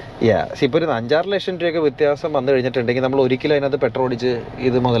ചിലപ്പോൾ നല്ലത്. ഇപ്പൊ ഒരു 5-6 ലക്ഷം രൂപയൊക്കെ വ്യത്യാസം വന്നു കഴിഞ്ഞിട്ടുണ്ടെങ്കിൽ നമ്മൾ ഒരിക്കലും അതിനകത്ത് പെട്രോൾ അടിച്ച്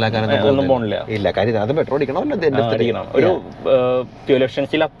ഇത് മുതലാക്കാനൊന്നും പോണില്ല. ഇല്ല, കാര്യം അത് പെട്രോൾ അടിക്കണം. ഒരു ഫ്യൂൽ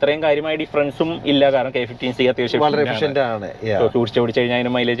എഫിഷ്യൻസിയിൽ അത്രയും കാര്യമായ ഡിഫറൻസും ഇല്ല. കാരണം K15C അത്യാവശ്യം വളരെ എഫിഷ്യന്റ് ആണ്. ടൂറിസ്റ്റ് ഓടിച്ചു കഴിഞ്ഞാൽ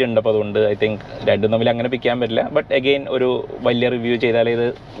അതിന് മൈലേജ് ഉണ്ട്. അപ്പോൾ അതുകൊണ്ട് ഐ തിങ്ക് രണ്ടും തമ്മിൽ അങ്ങനെ പിക്കാൻ പറ്റില്ല. ബട്ട് അഗെയിൻ ഒരു വലിയ റിവ്യൂ ചെയ്താലേ ഇത്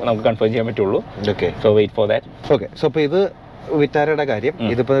നമുക്ക് കൺഫേം ചെയ്യാൻ പറ്റുള്ളൂ. So wait for that. So അപ്പോൾ ഇത് വിറ്റാരയുടെ കാര്യം.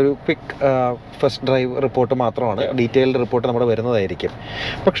 ഇതിപ്പോൾ ഒരു ക്വിക്ക് ഫസ്റ്റ് ഡ്രൈവ് റിപ്പോർട്ട് മാത്രമാണ്, ഡീറ്റെയിൽഡ് റിപ്പോർട്ട് നമ്മുടെ വരുന്നതായിരിക്കും.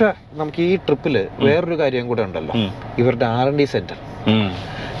 പക്ഷെ നമുക്ക് ഈ ട്രിപ്പിൽ വേറൊരു കാര്യം കൂടെ ഉണ്ടല്ലോ, ഇവരുടെ R&D സെന്റർ.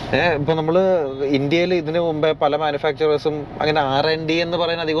 ഇപ്പൊ നമ്മള് ഇന്ത്യയിൽ ഇതിനു മുമ്പേ പല മാനുഫാക്ചറേഴ്സും അങ്ങനെ R&D എന്ന്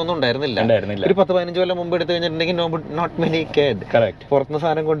പറയുന്ന അധികമൊന്നും ഉണ്ടായിരുന്നില്ല. ഒരു 10-15 കൊല്ലം മുമ്പ് എടുത്തു കഴിഞ്ഞിട്ടുണ്ടെങ്കിൽ നോട്ട് മെനി കേഡ്, പുറത്തുനിന്ന്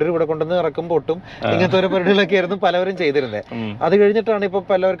സാധനം കൊണ്ടുവരും, ഇവിടെ കൊണ്ടുവന്ന് ഇറക്കും പൊട്ടും, ഇങ്ങനത്തെ ഓരോ പരിപാടികളൊക്കെ ആയിരുന്നു പലവരും ചെയ്തിരുന്നത്. അത് കഴിഞ്ഞിട്ടാണ് ഇപ്പൊ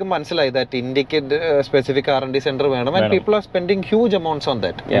പലവർക്കും മനസ്സിലായി ദാറ്റ് ഇന്ത്യക്ക് സ്പെസിഫിക് R&D സെന്റർ വേണം. And people are spending huge amounts on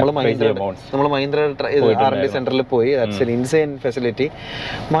that. നമ്മൾ മഹീന്ദ്ര R&D സെന്ററിൽ പോയി, ദാറ്റ്സ് ആൻ ഇൻസെയിൻ ഫെസിലിറ്റി.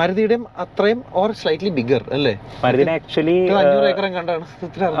 മാരുതിയുടെയും അത്രയും ഓർ സ്ലൈറ്റ്ലി ബിഗർ അല്ലേ? 500 ഏക്കറും കണ്ടാണ്,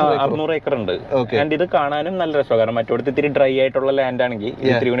 600 ഏക്കർ ഉണ്ട്. ആൻഡ് ഇത് കാണാനും നല്ല രസമാണ്. കാരണം മറ്റോടത്ത് ഇത്തിരി ഡ്രൈ ആയിട്ടുള്ള ലാൻഡ് ആണെങ്കിൽ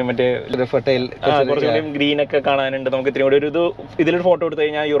ഇത്തിരി കൂടി മറ്റേ ഗ്രീൻ ഒക്കെ കാണാനുണ്ട്. നമുക്ക് ഇത്തിരി കൂടി ഒരു ഇതിലൊരു ഫോട്ടോ എടുത്തു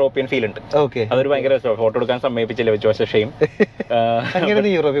കഴിഞ്ഞാൽ യൂറോപ്യൻ ഫീൽ ഉണ്ട്. അതൊരു ഭയങ്കര രസമാണ്. ഫോട്ടോ എടുക്കാൻ സമ്മതിപ്പിച്ചില്ല വെച്ച് വശം.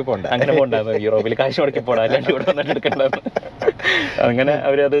 യൂറോപ്പിൽ പോകണ്ട, അങ്ങനെ പോകണ്ടായിരുന്നു. യൂറോപ്പിൽ കാശ് മുടക്കി പോടാ, അല്ലാണ്ട് ഇവിടെ വന്നിട്ട് എടുക്കണ്ടായിരുന്നു. അങ്ങനെ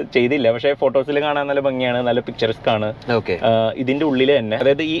അവരത് ചെയ്തില്ല. പക്ഷെ ഫോട്ടോസിൽ കാണാൻ നല്ല ഭംഗിയാണ്, നല്ല പിക്ചറിസ്ക് ആണ്. ഇതിന്റെ ഉള്ളിൽ തന്നെ,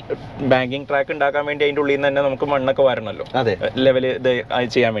 അതായത് ഈ ബാങ്കിങ് ട്രാക്ക് ഉണ്ടാക്കാൻ വേണ്ടി അതിന്റെ ഉള്ളിൽ നിന്ന് തന്നെ നമുക്ക് മണ്ണൊക്കെ വരണല്ലോ ലെവല് ഇത്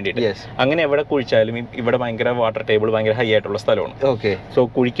ചെയ്യാൻ വേണ്ടിയിട്ട്. അങ്ങനെ എവിടെ കുഴിച്ചാലും ഇവിടെ ഭയങ്കര വാട്ടർ ടേബിൾ ഭയങ്കര ഹൈ ആയിട്ടുള്ള സ്ഥലമാണ്. സോ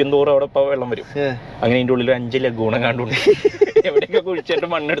കുഴിക്കും തോറും അവിടെ ഇപ്പോൾ വെള്ളം വരും. അങ്ങനെ ഇതിന്റെ ഉള്ളിൽ 5 ലഗൂണം കണ്ടുണ്ട്. എവിടെയൊക്കെ കുഴിച്ചിട്ട്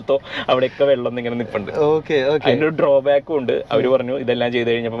മണ്ണെടുത്തോ അവിടെയൊക്കെ വെള്ളം ഇങ്ങനെ നിൽപ്പുണ്ട്. അതിന്റെ ഒരു ഡ്രോബാക്കും ഉണ്ട്. അവര് പറഞ്ഞു ഇതെല്ലാം ചെയ്ത്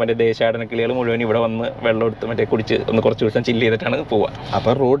കഴിഞ്ഞപ്പോൾ മറ്റേ ദേശാടന കിളികൾ മുഴുവൻ ഇവിടെ വന്ന് വെള്ളം എടുത്ത് മറ്റേ കുടിച്ച് ഒന്ന് കുറച്ച് ദിവസം ചില്ല് ചെയ്തിട്ടാണ് പോവുക. അപ്പൊ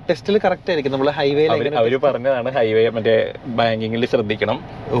റോഡ് ടെസ്റ്റിൽ കറക്റ്റ് ആയിരിക്കും. നമ്മൾ ഹൈവേ അവര് പറഞ്ഞതാണ് ഹൈവേ മറ്റേ ബാങ്കിങ്ങിൽ ശ്രദ്ധിക്കണം,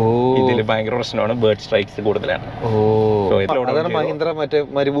 ഇതിൽ ഭയങ്കര പ്രശ്നമാണ്, ബേർഡ് സ്ട്രൈക്സ് കൂടുതലാണ്. മഹീന്ദ്ര മറ്റേ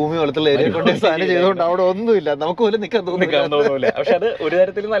മരുഭൂമി പോലത്തുള്ള ഏരിയ കൊണ്ട് സാധനം ചെയ്തുകൊണ്ട് അവിടെ ഒന്നുമില്ല, നമുക്ക് പോലും നിൽക്കാൻ തോന്നില്ല. പക്ഷെ അത് ഒരു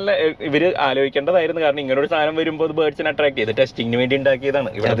തരത്തിൽ നല്ല ഇവര് ആലോചിക്കേണ്ടതായിരുന്നു. കാരണം ഇങ്ങനെ ഒരു സാധനം വരുമ്പോൾ അത് ബേർഡ്സിനെ അട്രാക്ട് ചെയ്ത് ടെസ്റ്റിംഗിന് വേണ്ടി ഉണ്ടാക്കിയതാണ്.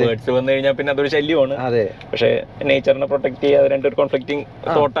 ഇവിടെ ബേർഡ്സ് വന്നു കഴിഞ്ഞാൽ പിന്നെ അതൊരു ശല്യമാണ്. പക്ഷെ നേച്ചറിനെ പ്രൊട്ടക്ട് ചെയ്യാതെ രണ്ടൊരു കോൺഫ്ലിക്റ്റിംഗ്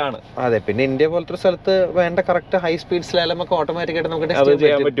തോട്ടാണ്. അതെ, പിന്നെ ഇന്ത്യ പോലത്തെ ഒരു സ്ഥലത്ത് വേണ്ട കറക്റ്റ് ഹൈ സ്പീഡ് സ്ലാലം ഒക്കെ ഓട്ടോമാറ്റിക് ആയിട്ട് നമുക്ക് അത്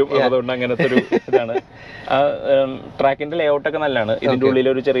ചെയ്യാൻ പറ്റും. അതുകൊണ്ട് അങ്ങനത്തെ ഒരു ഇതാണ്. ട്രാക്കിന്റെ ലേഔട്ട് ഒക്കെ നല്ലതാണ്. ഇതിന്റെ ഉള്ളിൽ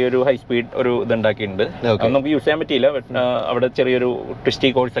ഒരു ചെറിയൊരു ഹൈ സ്പീഡ് ഒരു ഇത് ഉണ്ടാക്കിയിട്ടുണ്ട്. അത് നമുക്ക് യൂസ് ചെയ്യാൻ പറ്റിയില്ല. അവിടെ ചെറിയൊരു ട്വിസ്റ്റി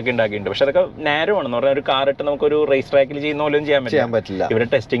കോഴ്സ് ഒക്കെ ഉണ്ടാക്കിയിട്ടുണ്ട്. പക്ഷെ അതൊക്കെ നാരോ ആണെന്ന് പറഞ്ഞാൽ ഒരു കാർ ഇട്ട് നമുക്കൊരു റേസ് ട്രാക്കിൽ ചെയ്യുന്ന പോലും ചെയ്യാൻ പറ്റില്ല. ഇവിടെ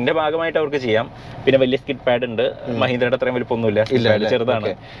ടെസ്റ്റിംഗിന്റെ ഭാഗമായിട്ട് അവർക്ക് ചെയ്യാം. പിന്നെ വലിയ സ്കിഡ് പാഡ് ഉണ്ട്. മഹീന്ദ്രയുടെ അത്രയും വലിപ്പമൊന്നുമില്ല,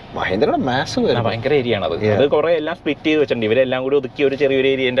 ചെറുതാണ്. മഹീന്ദ്രയുടെ മാസ് ഭയങ്കര ഏരിയ ആണ്. അത് കുറെ എല്ലാം സ്പ്ലിറ്റ് ചെയ്ത് വെച്ചിട്ടുണ്ട്. ഇവരെല്ലാം കൂടി ഒതുക്കി ഒരു ചെറിയൊരു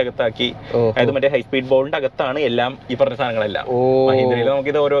ഏരിയന്റെ അകത്താക്കി. അതായത് മറ്റേ ഹൈ സ്പീഡ് ബോളിന്റെ അകത്താണ് എല്ലാം ഈ പറഞ്ഞ സാധനങ്ങളെല്ലാം. മഹീന്ദ്രയിൽ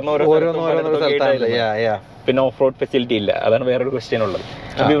നമുക്ക് ഇത് ഓരോന്നോരോ പിന്നെ ഓഫ് റോഡ് ഫെസിലിറ്റി ഇല്ല. അതാണ് വേറൊരു ക്വസ്റ്റ്യൻ ഉള്ളത്.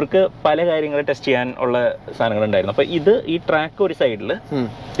 അപ്പൊ ഇവർക്ക് പല കാര്യങ്ങൾ ടെസ്റ്റ് ചെയ്യാൻ ഉള്ള സാധനങ്ങൾ ഉണ്ടായിരുന്നു. അപ്പൊ ഈ ട്രാക്ക് ഒരു സൈഡിൽ,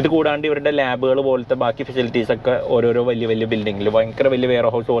 ഇത് കൂടാണ്ട് ഇവരുടെ ലാബുകൾ പോലത്തെ ബാക്കി ഫെസിലിറ്റീസ് ഒക്കെ ഓരോരോ വലിയ വലിയ ബിൽഡിംഗിൽ, ഭയങ്കര വലിയ വെയർ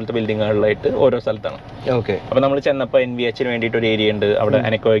ഹൗസ് പോലത്തെ ബിൽഡിങ്ങുകളിലായിട്ട് ഓരോ സ്ഥലത്താണ്. അപ്പൊ നമ്മൾ ചെന്നപ്പോൾ NVH വേണ്ടിയിട്ട് ഒരു ഏരിയ ഉണ്ട്. അവിടെ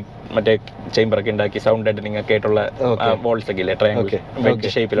അനക്കോയിക് മറ്റേ ചേംബർ ഒക്കെ ഉണ്ടാക്കി സൗണ്ട് ഡെഡനിങ് ഒക്കെ ആയിട്ടുള്ള വോൾസ് ഒക്കെ ഇല്ലേ, ട്രയാങ്കിൾ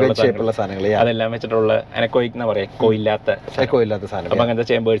വെഡ്ജ് ഷേപ്പിലുള്ള സാധനങ്ങൾ, അതെല്ലാം വെച്ചിട്ടുള്ള അനക്കോയിക് എന്ന് പറയാം, കോയില്ലാത്ത സാധനം. അപ്പൊ അങ്ങനത്തെ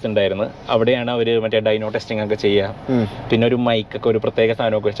ചേംബേഴ്സ് ഉണ്ടായിരുന്നു. അവിടെയാണ് അവര് മറ്റേ ഡൈനോ ടെസ്റ്റിംഗ് ഒക്കെ ചെയ്യാം. പിന്നെ ഒരു മൈക്ക് ഒക്കെ ഒരു പ്രത്യേക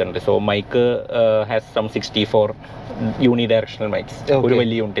സാധനമൊക്കെ വെച്ചിട്ടുണ്ട്. So mic has some 64 uni directional mics ഒരു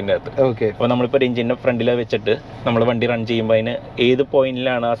വലിയ യൂണിറ്റിന്റെ അകത്ത്. അപ്പൊ നമ്മളിപ്പോ എഞ്ചിന്റെ ഫ്രണ്ടിൽ വെച്ചിട്ട് നമ്മൾ വണ്ടി റൺ ചെയ്യുമ്പോൾ അതിന് ഏത്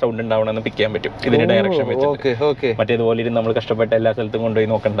പോയിന്റിലാണ് ആ സൗണ്ട് ഉണ്ടാവണമെന്ന് പിക്ക് ചെയ്യാൻ പറ്റും ഇതിന്റെ ഡയറക്ഷൻ വെച്ചിട്ട്. മറ്റേതുപോലെ ഇരുന്ന് നമ്മൾ കഷ്ടപ്പെട്ട എല്ലാ സ്ഥലത്തും കൊണ്ടുപോയി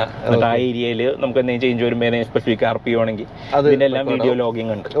നോക്കണ്ട. എന്നിട്ട് ആ ഏരിയയിൽ നമുക്ക് എന്തെങ്കിലും ചേഞ്ച് വരുമ്പോൾ സ്പെസിഫിക് RPO ആണെങ്കിൽ ഇതിന്റെ എല്ലാം വീഡിയോ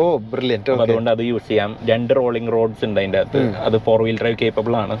ലോഗിംഗ് ഉണ്ട്. അതുകൊണ്ട് അത് യൂസ് ചെയ്യാം. 2 റോളിംഗ് റോഡ്സ് ഉണ്ട് അതിന്റെ അകത്ത്. അത് 4-wheel ഡ്രൈവ്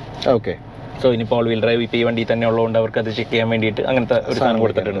കേപ്പബിൾ ആണ്. സോ ഇനിയിപ്പോൾ ഓൾ വീൽ ഡ്രൈവ് ഇപ്പോൾ ഈ വണ്ടി തന്നെ ഉള്ളതുകൊണ്ട് അവർക്ക് അത് ചെക്ക് ചെയ്യാൻ വേണ്ടിയിട്ട് അങ്ങനത്തെ ഒരു സാധനം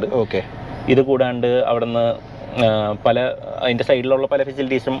കൊടുത്തിട്ടുണ്ട്. ഇത് കൂടാണ്ട് അവിടെ നിന്ന് പല അതിന്റെ സൈഡിലുള്ള പല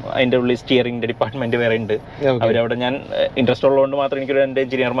ഫെസിലിറ്റീസും അതിന്റെ ഉള്ളിൽ സ്റ്റിയറിംഗിന്റെ ഡിപ്പാർട്ട്മെന്റ് വേറെ ഉണ്ട്. അവരവിടെ ഞാൻ ഇൻട്രസ്റ്റ് ഉള്ളതുകൊണ്ട് മാത്രം എനിക്ക് 2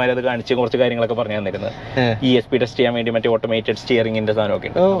 എഞ്ചിനീയർമാർ അത് കാണിച്ച് കുറച്ച് കാര്യങ്ങളൊക്കെ പറഞ്ഞു തന്നിരുന്നത്. ESP ടെസ്റ്റ് ചെയ്യാൻ വേണ്ടി മറ്റേ ഓട്ടോമേറ്റഡ് സ്റ്റിയറിംഗിന്റെ സാധനമൊക്കെ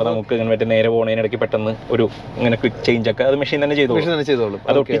ഉണ്ട്. അപ്പൊ നമുക്ക് ഇങ്ങനെ മറ്റേ നേരെ പോകുന്നതിനിടയ്ക്ക് പെട്ടെന്ന് ഒരു ഇങ്ങനെ ക്വിക്ക് ചേഞ്ച് ഒക്കെ അത് മെഷീൻ തന്നെ ചെയ്തോളും.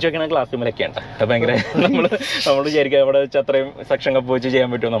 അത് ഒട്ടിച്ച് വെക്കണ ക്ലാസ് റൂമിലൊക്കെയാണ്. അത് ഭയങ്കര നമ്മൾ വിചാരിക്കുക അവിടെ വെച്ച് അത്രയും സെക്ഷൻ കപ്പ് വെച്ച് ചെയ്യാൻ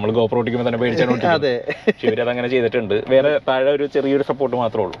പറ്റുമോ, നമ്മൾ ഗോപ്രോ ഓടിക്കുമ്പോൾ തന്നെ പേടിച്ചാണ്. പക്ഷെ ഇവരത് അങ്ങനെ ചെയ്തിട്ടുണ്ട്. വേറെ താഴെ ഒരു ചെറിയൊരു സപ്പോർട്ട്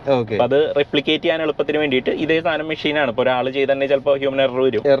മാത്രമേ ഉള്ളൂ. അപ്പൊ അത് റെപ്ലിക്കേറ്റ് ചെയ്യാൻ എളുപ്പത്തിന് വേണ്ടിയിട്ട് ഇതേ സാധനം മെഷീനാണ്. ഇപ്പൊ ഒരാൾ ചെയ്ത് തന്നെ ചിലപ്പോൾ ഹ്യൂമൻ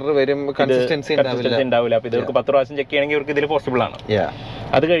എറർ വരും, കൺസിസ്റ്റൻസി ഉണ്ടാവില്ല. അപ്പൊ ഇവർക്ക് 10 പ്രാവശ്യം ചെക്ക് ചെയ്യണമെങ്കിൽ ഇവർക്ക് ഇതിൽ പോസിബിൾ ആണ്.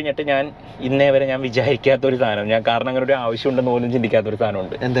 അത് കഴിഞ്ഞിട്ട് ഞാൻ ഇന്നേ വരെ ഞാൻ വിചാരിക്കാത്ത ഒരു സാധനം, ഞാൻ കാരണം അങ്ങനെ ഒരു ആവശ്യം ഉണ്ടെന്ന് പോലും ചിന്തിക്കാത്ത ഒരു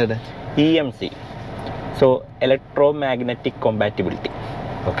സാധനമുണ്ട്. എന്താണ്? EMC, so electro magnetic compatibility.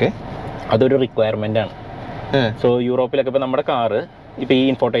 അതൊരു റിക്വയർമെന്റ് ആണ്. സോ യൂറോപ്പിലൊക്കെ ഇപ്പൊ നമ്മുടെ കാറ് ഇപ്പൊ ഈ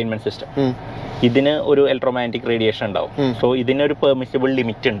ഇൻഫോർടൈൻമെന്റ് സിസ്റ്റം ഇതിന് ഒരു ഇലക്ട്രോമാഗ്നറ്റിക് റേഡിയേഷൻ ഉണ്ടാവും. സോ ഇതിനൊരു പെർമിസിബിൾ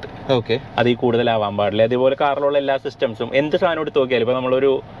ലിമിറ്റ് ഉണ്ട്. അതിൽ കൂടുതലാവാൻ പാടില്ല. അതേപോലെ കാറിലുള്ള എല്ലാ സിസ്റ്റംസും എന്ത് സാധനം എടുത്ത് നോക്കിയാലും ഇപ്പൊ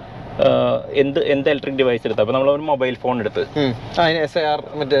നമ്മളൊരു എന്ത് ഇലക്ട്രിക് ഡിവൈസ് എടുത്ത്, അപ്പൊ നമ്മളൊരു മൊബൈൽ ഫോൺ എടുത്ത്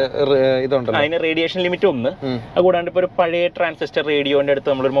അതിന് റേഡിയേഷൻ ലിമിറ്റ് ഒന്ന്. അതുകൂടാണ്ട് ഇപ്പൊ ഒരു പഴയ ട്രാൻസിസ്റ്റർ റേഡിയോന്റെ അടുത്ത്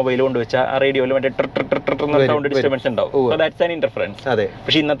നമ്മളൊരു മൊബൈൽ കൊണ്ടുവച്ചാൽ ആ റേഡിയോയിൽ മറ്റേ സൗണ്ട് ഡിസ്റ്റർബൻസ് ഉണ്ടാവും. So that's an interference.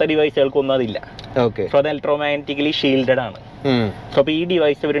 പക്ഷെ ഇന്നത്തെ ഡിവൈസുകൾക്ക് ഒന്നും അതില്ല. സോ അത് ഇലക്ട്രോമാഗ്നറ്റിക്കലി ഷീൽഡഡ് ആണ്. സോ അപ്പോൾ ഈ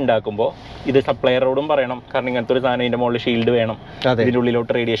ഡിവൈസ് ഇവർ ഉണ്ടാക്കുമ്പോൾ ഇത് സപ്ലയറോടും പറയണം, കാരണം ഇങ്ങനത്തെ ഒരു സാധനം ഇതിന്റെ മുകളിൽ ഷീൽഡ് വേണം, ഇതിന്റെ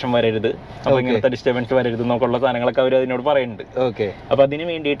ഉള്ളിലോട്ട് റേഡിയേഷൻ വരരുത്, അപ്പൊ ഇങ്ങനത്തെ ഡിസ്റ്റർബൻസ് വരരുത് എന്നൊക്കെയുള്ള സാധനങ്ങളൊക്കെ അവർ അതിനോട് പറയുന്നുണ്ട്. അപ്പൊ അതിന്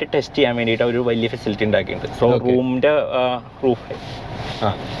വേണ്ടിയിട്ട് ടെസ്റ്റ് ചെയ്യാൻ വേണ്ടിയിട്ട് ഒരു വലിയ ഫെസിലിറ്റി ഉണ്ടാക്കിയിട്ടുണ്ട്. സോ റൂമിന്റെ റൂഫ്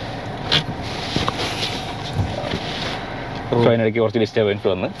സോ അതിനിടയ്ക്ക് കുറച്ച് ഡിസ്റ്റർബൻസ്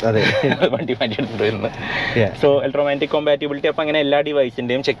വന്ന് വണ്ടി മാറ്റി എടുത്തിട്ട് വരുന്നത്. സോ ഇലക്ട്രോമാഗ്നറ്റിക് കോമ്പാറ്റിബിലിറ്റി അപ്പം അങ്ങനെ എല്ലാ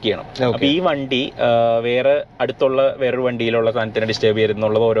ഡിവൈസിന്റെയും ചെക്ക് ചെയ്യണം. അപ്പൊ ഈ വണ്ടി വേറെ അടുത്തുള്ള വേറൊരു വണ്ടിയിലുള്ള സാധനത്തിന് ഡിസ്റ്റർബ്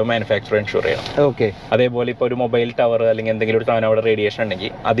ചെയ്തെന്നുള്ളത് ഓരോ മാനുഫാക്ചർ എൻഷുർ ചെയ്യണം. അതേപോലെ ഇപ്പോൾ ഒരു മൊബൈൽ ടവർ അല്ലെങ്കിൽ എന്തെങ്കിലും ഒരു സാധനം അവിടെ റേഡിയേഷൻ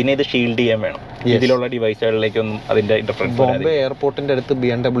ഉണ്ടെങ്കിൽ അതിനെ ഇത് ഷീൽഡ് ചെയ്യാൻ വേണം. ഇതിലുള്ള ഡിവൈസുകളിലേക്കൊന്നും അതിന്റെ ഇന്റർഫറൻസ്. ബോംബെ എയർപോർട്ടിന്റെ അടുത്ത്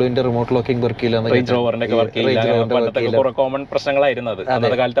BMW റിമോട്ട് ലോക്കിംഗ് വർക്ക് ചെയ്യില്ല, റേഞ്ച് റോവറിന്റെ ഒക്കെ വർക്ക് ചെയ്യില്ല. പണ്ടത്തെ കുറെ കോമൺ പ്രശ്നങ്ങളായിരുന്നു അത്.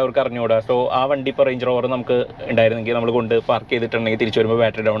 അന്നത്തെ കാലത്ത് അവർക്ക് അറിഞ്ഞുകൂടാ. സോ ആ വണ്ടി ഇപ്പോൾ റേഞ്ച് റോവർ നമുക്ക് ഉണ്ടായിരുന്നെങ്കിൽ നമ്മൾ കൊണ്ട് പാർക്ക് ചെയ്തിട്ടുണ്ടെങ്കിൽ തിരിച്ചു വരുമ്പോൾ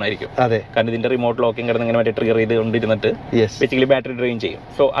ബാറ്ററി ഡൗൺ ആയിരിക്കും. കാരണം ഇതിന്റെ റിമോട്ട് ലോക്കിംഗ് കിടന്ന് ഇങ്ങനെ മറ്റേ ട്രിഗർ ചെയ്തുകൊണ്ടിരുന്നിട്ട് ബേസിക്കലി ബാറ്ററി ഡ്രെയിൻ ചെയ്യും.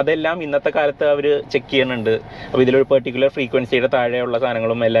 സോ അതെല്ലാം ഇന്നത്തെ കാലത്ത് അവർ ചെക്ക് ചെയ്യുന്നുണ്ട്. അപ്പോൾ ഇതിലൊരു പെർട്ടിക്കുലർ ഫ്രീക്വൻസിയുടെ താഴെയുള്ള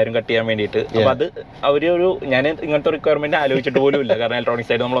സാധനങ്ങളും എല്ലാവരും കട്ട് ചെയ്യാൻ വേണ്ടിയിട്ട്. അപ്പോൾ അത് അവരൊരു ഞാൻ ഇങ്ങനത്തെ റിക്വയർമെന്റ് ആലോചിച്ചിട്ട് പോലും ഇല്ല, കാരണം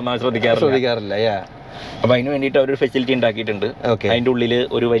ഇലക്ട്രോണിക്സ് ആയിട്ട് നമ്മളൊന്നും ശ്രദ്ധിക്കാറില്ല. അപ്പൊ അതിന് വേണ്ടിയിട്ട് അവരൊരു ഫെസിലിറ്റി ഉണ്ടാക്കിയിട്ടുണ്ട്. അതിന്റെ ഉള്ളിൽ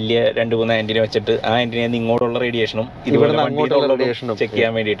ഒരു വലിയ 2-3 ആന്റിന വെച്ചിട്ട് ആ ആന്റിന ഇങ്ങോട്ടുള്ള റേഡിയേഷനും ഇതുപോലെ ചെക്ക്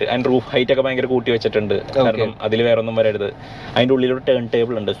ചെയ്യാൻ വേണ്ടിയിട്ട്. അതിന്റെ റൂഫ് ഹൈറ്റ് ഒക്കെ ഭയങ്കര കൂട്ടി വെച്ചിട്ടുണ്ട്, കാരണം അതിൽ വേറെ ഒന്നും വരരുത്. അതിന്റെ ഉള്ളിൽ ഒരു ടേൺ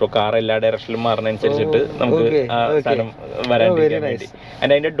ടേബിൾ ഉണ്ട്. സോ കാർ എല്ലാ ഡയറക്ഷനിലും മാറുന്നതനുസരിച്ചിട്ട് നമുക്ക് ആ സാധനം വരാണ്ടിരിക്കാൻ വേണ്ടി.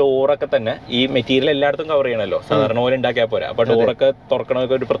 അതിന്റെ ഡോറൊക്കെ തന്നെ ഈ മെറ്റീരിയൽ എല്ലായിടത്തും കവർ ചെയ്യണമല്ലോ, സാധാരണ പോലെ ഉണ്ടാക്കിയാൽ പോരാ. അപ്പൊ ഡോറൊക്കെ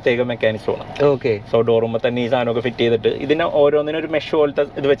തുറക്കണമൊക്കെ ഒരു പ്രത്യേക മെക്കാനിസമാണ്. സോ ഡോറുമ്പോൾ തന്നെ ഈ സാധനമൊക്കെ ഫിറ്റ് ചെയ്തിട്ട് ഇതിന് ഓരോന്നിനും ഒരു മെഷ് പോലത്തെ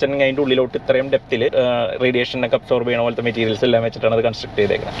ഇത് വെച്ചിട്ടുണ്ടെങ്കിൽ അതിന്റെ ഉള്ളിലോട്ട് ഇത്രയും ഡെപ്തിൽ റേഡിയേഷനൊക്കെ അബ്സോർബ് ചെയ്യണ പോലത്തെ മെറ്റീരിയൽസ് എല്ലാം വെച്ചിട്ടാണ് അത് കൺസ്ട്രക്ട്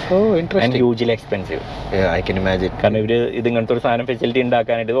ചെയ്തേക്കുന്നത്. Hugely expensive. കാരണം ഇവര് ഇത് ഇങ്ങനത്തെ ഒരു സാധനം ഫെസിലിറ്റി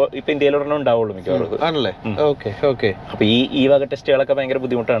ഉണ്ടാക്കാനായിട്ട് ഇപ്പൊ ഇന്ത്യയിൽ ഒരെണ്ണം ഉണ്ടാവുള്ളൂ മിക്കവാറും. അപ്പൊ ഈ വക ടെസ്റ്റുകളൊക്കെ ഭയങ്കര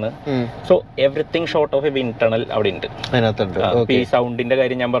ബുദ്ധിമുട്ടാണ്. So everything short of A wind tunnel അവിടെ ഉണ്ട്. ഈ സൗണ്ടിന്റെ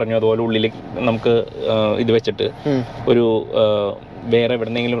കാര്യം ഞാൻ പറഞ്ഞു, അതുപോലെ ഉള്ളിൽ നമുക്ക് ഇത് വെച്ചിട്ട് ഒരു വേറെ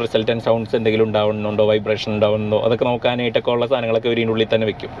എവിടെന്നെങ്കിലും റിസൾട്ടന്റ് സൗണ്ട്സ് എന്തെങ്കിലും ഉണ്ടാവുന്നുണ്ടോ, വൈബ്രേഷൻ ഉണ്ടാവുന്നുണ്ടോ, അതൊക്കെ നോക്കാനായിട്ടൊക്കെ ഉള്ള സാധനങ്ങളൊക്കെ ഇതിൻ്റെ ഉള്ളിൽ തന്നെ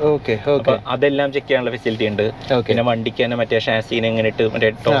വെക്കും. അപ്പൊ അതെല്ലാം ചെക്ക് ചെയ്യാനുള്ള ഫെസിലിറ്റി ഉണ്ട്. പിന്നെ വണ്ടിക്ക് തന്നെ മറ്റേ ഷാസീനെ എങ്ങനെ ഇട്ട് മറ്റേ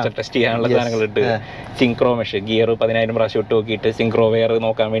ടോർച്ചർ ടെസ്റ്റ് ചെയ്യാനുള്ള സാധനങ്ങളുണ്ട്. സിങ്ക്രോ മെഷ്, ഗിയർ 10,000 പ്രാവശ്യം ഇട്ട് നോക്കിയിട്ട് സിങ്ക്രോ വെയർ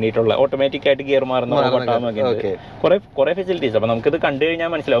നോക്കാൻ വേണ്ടിയിട്ടുള്ള ഓട്ടോമാറ്റിക് ആയിട്ട് ഗിയർ മാറുന്ന കുറെ ഫെസിലിറ്റീസ്. അപ്പൊ നമുക്കിത് കണ്ടു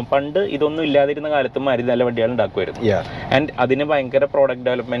കഴിഞ്ഞാൽ മനസ്സിലാവും, പണ്ട് ഇതൊന്നും ഇല്ലാതിരുന്ന കാലത്തും മാരുതി നല്ല വണ്ടികൾ ഉണ്ടാക്കുമായിരുന്നു. ആൻഡ് അതിന് ഭയങ്കര പ്രോഡക്റ്റ്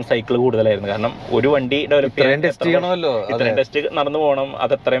ഡെവലപ്മെന്റ് സൈക്കിൾ കൂടുതലായിരുന്നു. കാരണം ഒരു വണ്ടി ഡെവലപ്പ് ചെയ്യാൻ ഇത്രയും ടെസ്റ്റ് നടന്നു പോകണം,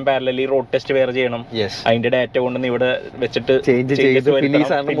 അത് അത്രയും പാരലലി റോഡ് ടെസ്റ്റ് വേറെ ചെയ്യണം, അതിന്റെ ഡാറ്റ കൊണ്ടുവന്ന് ഇവിടെ വെച്ചിട്ട്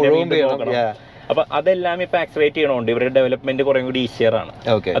അപ്പൊ അതെല്ലാം ഇപ്പൊ ആക്സിലേറ്റ് ചെയ്യണോണ്ട് ഇവരുടെ ഡെവലപ്മെന്റ് കുറെ കൂടി ഈസിയർ ആണ്.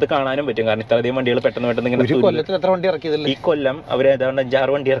 അത് കാണാനും പറ്റും, കാരണം ഇത്രയധികം വണ്ടികൾ പെട്ടെന്ന് ഈ കൊല്ലം അവർ ഏതാണ്ട് 5-6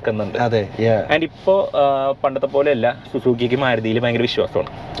 വണ്ടി ഇറക്കുന്നുണ്ട്. ആൻഡ് ഇപ്പോ പണ്ടത്തെ പോലെയല്ല, സുസുക്കിക്ക് മാരുതിയിൽ ഭയങ്കര വിശ്വാസമാണ്.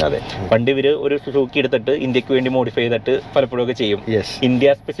 പണ്ട് ഇവര് ഒരു സുസുക്കി എടുത്തിട്ട് ഇന്ത്യക്ക് വേണ്ടി മോഡിഫൈ ചെയ്തിട്ട് പലപ്പോഴും ഒക്കെ ചെയ്യും. ഇന്ത്യ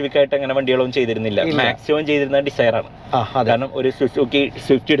സ്പെസിഫിക് ആയിട്ട് അങ്ങനെ വണ്ടികളൊന്നും ചെയ്തിരുന്നില്ല. മാക്സിമം ചെയ്തിരുന്ന ഡിസയർ ആണ്. കാരണം ഒരു സുസുക്കി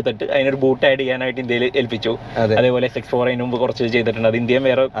സ്വിഫ്റ്റ് എടുത്തിട്ട് അതിനൊരു ബൂട്ട് ആഡ് ചെയ്യാനായിട്ട് ഇന്ത്യയിൽ ഏൽപ്പിച്ചു. അതേപോലെ SX4 അതിന് മുമ്പ് കുറച്ച് ചെയ്തിട്ടുണ്ട്. അത് ഇന്ത്യയും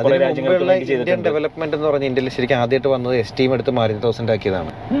വേറെ കുറെ രാജ്യങ്ങൾക്ക് ചെയ്തിട്ടുണ്ട്. ഡെവലപ്മെന്റ് എന്ന് പറഞ്ഞ ഇന്ത്യയിൽ ശരിക്കും ആദ്യമായിട്ട് വന്നത് എസ്റ്റീം എടുത്ത് മാരുതി 1000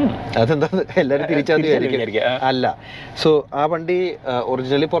 ആക്കിയതാണ്. അതെന്താ എല്ലാവരും തിരിച്ചറിയായിരിക്കും അല്ല. സോ ആ വണ്ടി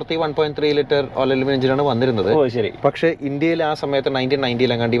ഒറിജിനലി പുറത്ത് 1.3 ലിറ്റർ ഓൾ എലിമെന്റ് എഞ്ചിനാണ് വന്നിരുന്നത്. പക്ഷെ ഇന്ത്യയിൽ ആ സമയത്ത്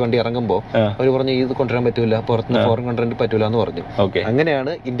 1990 അങ്ങാണ്ട് ഈ വണ്ടി ഇറങ്ങുമ്പോൾ അവർ പറഞ്ഞു ഇത് കൊണ്ടുവരാൻ പറ്റൂല, പുറത്തുനിന്ന് ഫോറിൻ കൊണ്ടുവരാൻ പറ്റൂല എന്ന് പറഞ്ഞു.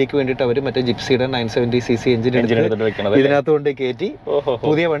 അങ്ങനെയാണ് ഇന്ത്യക്ക് വേണ്ടിയിട്ട് അവർ മറ്റേ ജിപ്സിയുടെ 970cc എഞ്ചിൻ ഇതിനകത്ത് കൊണ്ട് കയറ്റി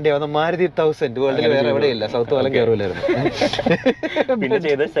പുതിയ വണ്ടി ആവുന്ന മാരുതി 1000 വേൾഡിൽ വേറെ എവിടെയില്ല, സൗത്ത് വാലം കയറൂലായിരുന്നു. പിന്നെ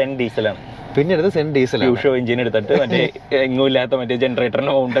എടുത്ത് സെൻ ഡീസൽ എഞ്ചിൻ എടുത്തിട്ട് മറ്റേ എങ്ങും ഇല്ലാത്ത മറ്റേ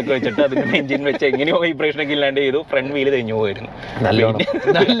ജനറേറ്ററിന്റെ മൗണ്ട് ഒക്കെ വെച്ചിട്ട് അതിന്റെ എഞ്ചിൻ വെച്ച് എങ്ങനെയോ വൈബ്രേഷൻ ഒക്കെ ഇല്ലാണ്ട് ചെയ്തു. ഫ്രണ്ട് വീല് തെഞ്ഞു പോയിരുന്നു,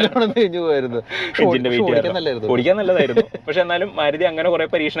 നല്ലോണം തെഞ്ഞു പോയിരുന്നു. ഓടിക്കാൻ നല്ലതായിരുന്നു. പക്ഷെ എന്നാലും മാരുതി അങ്ങനെ കുറെ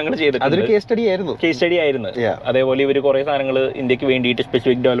പരീക്ഷണങ്ങൾ ചെയ്തിട്ടുണ്ട്. അതൊരു കേസ് സ്റ്റഡി ആയിരുന്നു. അതേപോലെ ഇവര് കുറെ സാധനങ്ങൾ ഇന്ത്യക്ക് വേണ്ടിയിട്ട്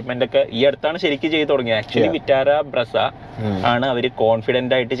സ്പെസിഫിക് ഡെവലപ്മെന്റ് ഒക്കെ ഈ അടുത്താണ് ശരിക്കും ചെയ്ത് തുടങ്ങിയത്. ആക്ച്വലി വിറ്റാര ബ്രസ ആണ് അവര്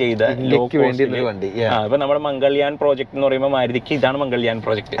കോൺഫിഡന്റ് ആയിട്ട് ചെയ്ത വണ്ടി. ഇപ്പൊ നമ്മുടെ മംഗൾയാൻ പ്രോജക്ട് എന്ന് പറയുമ്പോൾ മാരുതിക്ക് ഇതാണ് മംഗൾയാൻ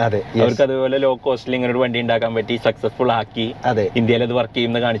പ്രോജക്ട്. അവർക്ക് അതുപോലെ ലോ കോസ്റ്റിൽ ഇങ്ങനെ ഒരു വണ്ടി ഉണ്ടാക്കാൻ പറ്റി, സക്സസ്ഫുൾ ആക്കി, ഇന്ത്യയിൽ അത് വർക്ക്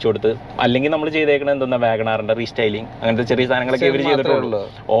ചെയ്യുന്നത് കാണിച്ചു കൊടുത്ത്. അല്ലെങ്കിൽ നമ്മൾ ചെയ്തേക്കുന്നത് എന്താ, വാഗണാറിന്റെ റീസ്റ്റൈലിംഗ് അങ്ങനത്തെ ചെറിയ സാധനങ്ങളൊക്കെ ഇവർ ചെയ്തിട്ടുള്ളൂ.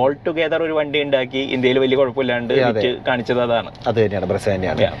 ഓൾ ടുഗെദർ ഒരു വണ്ടി ഉണ്ടാക്കി ഇന്ത്യയിൽ വലിയ കുഴപ്പമില്ലാണ്ട് കാണിച്ചത് അതാണ്.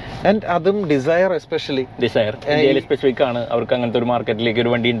 അതും ഡിസയർ എസ്പെഷ്യലി ഇന്ത്യയിൽ സ്പെസിഫിക് ആണ്. അവർക്ക് അങ്ങനത്തെ ഒരു മാർക്കറ്റിലേക്ക്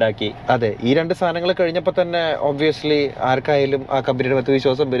ഒരു വണ്ടി ഉണ്ടാക്കി. അതെ, ഈ രണ്ട് സാധനങ്ങൾ കഴിഞ്ഞപ്പോൾ തന്നെ ഒബ്വിയസ്ലി ആർക്കായാലും ആ കമ്പനിയുടെ പത്ത്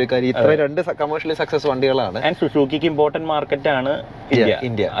വിശ്വാസം വരും. കാര്യം ഇത്ര രണ്ട് കമേഴ്ഷ്യലി സക്സസ് വണ്ടികളാണ്. ആൻഡ് സുസുക്കിക്ക് ഇമ്പോർട്ടന്റ് മാർക്കറ്റ് ആണ്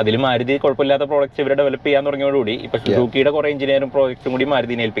ഇന്ത്യ. അതിൽ മാരുതി കുഴപ്പമില്ലാത്ത പ്രോഡക്ട്സ് ഇവരെ ഡെവലപ്പ് ചെയ്യാൻ തുടങ്ങിയോടുകൂടി ഇപ്പൊ സുസുക്കിയുടെ കുറെ എഞ്ചിനീയറിംഗ് പ്രോജക്ട്സും കൂടി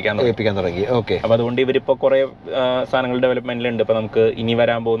മാരുതിനെ ഏൽപ്പിക്കാൻ തുടങ്ങി. അപ്പൊ അതുകൊണ്ട് ഇവരിപ്പോ കുറെ സാധനങ്ങൾ ഡെവലപ്മെന്റിലുണ്ട്. ഇപ്പൊ നമുക്ക് ഇനി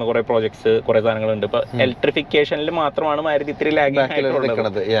വരാൻ പോകുന്ന കുറെ പ്രോജക്ട്സ് കുറെ സാധനങ്ങളുണ്ട്. ഇപ്പൊ ഇലക്ട്രിഫിക്കേഷനിൽ മാത്രമാണ് മാരുതി ഇത്തിരി ലാഗിങ്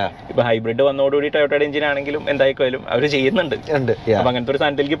ആയിട്ടുള്ളത്. ഇപ്പൊ ഹൈബ്രിഡ് വന്നതോടുകൂടി ടൊയോട്ടയുടെ എഞ്ചിൻ ആണെങ്കിലും എന്തായിക്കോലും അവർ ചെയ്യുന്നുണ്ട്. അപ്പൊ അങ്ങനത്തെ ഒരു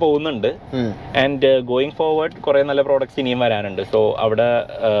സാധനത്തിലേക്ക് പോകുന്നുണ്ട്. ആൻഡ് ഗോയിങ് ഫോർവേഡ് കുറെ നല്ല പ്രോഡക്ട്സ് ഇനിയും വരാനുണ്ട്. സോ അവിടെ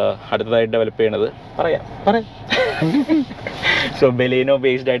അടുത്തതായിട്ട് ഡെവലപ്പ് ചെയ്യണത് പറയാം. സോ ബെലേനോ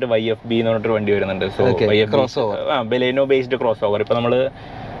ബേസ്ഡ് ആയിട്ട് YFB എന്ന് പറഞ്ഞിട്ടൊരു വണ്ടി വരുന്നുണ്ട്. So Baleno based cross over. ഇപ്പൊ നമ്മള്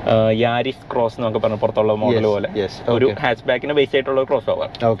യാരിസ് ക്രോസ് എന്നൊക്കെ പറഞ്ഞു പുറത്തുള്ള മോഡൽ പോലെ ഒരു ഹാച്ച് ബാക്കിന് ബേസ് ആയിട്ടുള്ള ക്രോസ് ഓവർ.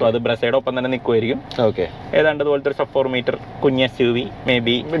 സോ അത് ബ്രസയുടെ ഒപ്പം തന്നെ നിൽക്കുമായിരിക്കും. ഏതാണ്ട് അതുപോലത്തെ ഒരു സബ് 4 മീറ്റർ കുഞ്ഞ SUV may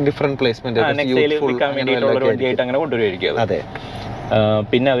be different placement നെക്സയിൽ വിൽക്കാൻ വേണ്ടിയിട്ടുള്ള ഒരു വണ്ടിയായിട്ട് അങ്ങനെ കൊണ്ടുവരുമായിരിക്കും.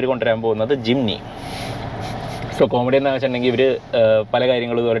 പിന്നെ അവർ കൊണ്ടുവരാൻ പോകുന്നത് ജിംനി. സോ കോമഡി എന്താണെന്ന് വെച്ചിട്ടുണ്ടെങ്കിൽ ഇവർ പല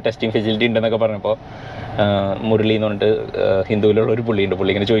കാര്യങ്ങളും ഇതുപോലെ ടെസ്റ്റിംഗ് ഫെസിലിറ്റി ഉണ്ടെന്നൊക്കെ പറഞ്ഞപ്പോൾ മുരളി എന്ന് പറഞ്ഞിട്ട് ഹിന്ദുവിലുള്ള ഒരു പുള്ളിയുണ്ട്.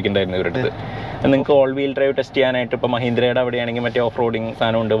 പുള്ളി ഇങ്ങനെ ചോദിക്കണ്ടായിരുന്നു ഇവരുടെ അടുത്ത്, നിങ്ങൾക്ക് ഓൾ വീൽ ഡ്രൈവ് ടെസ്റ്റ് ചെയ്യാനായിട്ട് ഇപ്പോൾ മഹീന്ദ്രയുടെ അവിടെയാണെങ്കിൽ മറ്റേ ഓഫ് റോഡിങ്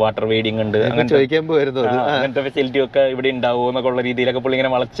സാധനമുണ്ട്, വാട്ടർ വെയ്ഡിങ് ഉണ്ട്, അങ്ങനത്തെ ഫെസിലിറ്റി ഒക്കെ ഇവിടെ ഉണ്ടാവുമോ എന്നൊക്കെ ഉള്ള രീതിയിലൊക്കെ പുള്ളി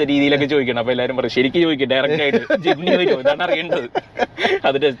ഇങ്ങനെ വളച്ച രീതിയിലൊക്കെ ചോദിക്കണം. അപ്പോൾ എല്ലാവരും പറയും ശരിക്കും ചോദിക്കും, ഡയറക്റ്റ് ആയിട്ട് ജിംനി വരുമോ ഇതാണ് അറിയേണ്ടത്,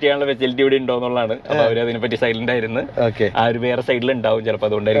 അത് ടെസ്റ്റ് ചെയ്യാനുള്ള ഫെസിലിറ്റി ഇവിടെ ഉണ്ടോ എന്നുള്ളതാണ്. അപ്പോൾ അവർ അതിനെപ്പറ്റി സൈലന്റ് ആയിരുന്നു. ആ ഒരു വേറെ സൈഡിൽ ഉണ്ടാവും ചിലപ്പോൾ,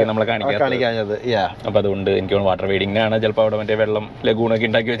 അതുകൊണ്ടായിരിക്കും നമ്മളെ കാണിക്കാത്തത്. അപ്പോൾ അതുകൊണ്ട് എനിക്ക് വാട്ടർ വെയ്ഡിങ്ങിനാണ് ചിലപ്പോൾ അവിടെ മറ്റേ വെള്ളം ലഗൂണൊക്കെ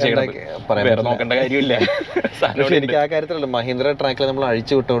ഉണ്ടാക്കി വെച്ചേക്കുന്നത്, വേറെ നോക്കേണ്ട കാര്യമില്ല. എനിക്ക് ആ കാര്യത്തിലല്ല, മഹീന്ദ്ര ട്രാക്കിൽ നമ്മൾ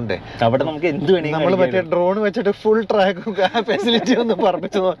അഴിച്ചു വിട്ടോണ്ടേ അവിടെ നമുക്ക് എന്ത് നമ്മൾ മറ്റേ ഡ്രോൺ വെച്ചിട്ട് ഫുൾ ട്രാക്കും ഫെസിലിറ്റി ഒന്ന്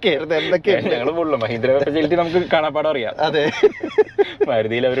പറപ്പിച്ച് നോക്കിയായിരുന്നു എന്തൊക്കെയാണ്. ഞങ്ങൾ ഫുള്ള് മഹീന്ദ്ര ഫെസിലിറ്റി നമുക്ക് കാണാപ്പാടം അറിയാം. അതെ,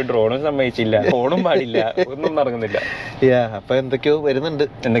 മാരുതിയിൽ അവർ ഡ്രോണും സമ്മതിച്ചില്ല, ഫോണും പാടില്ല, ഒന്നും നടക്കുന്നില്ല. അപ്പൊ എന്തൊക്കെയോ വരുന്നുണ്ട്,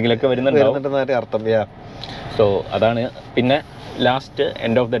 എന്തെങ്കിലുമൊക്കെ വരുന്നുണ്ട് അർത്ഥം. സോ അതാണ്. പിന്നെ last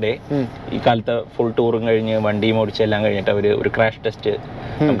end of the day ഈ കാലത്ത് ഫുൾ ടൂറും കഴിഞ്ഞ് വണ്ടിയും ഓടിച്ച് എല്ലാം കഴിഞ്ഞിട്ട് അവർ ഒരു ക്രാഷ് ടെസ്റ്റ്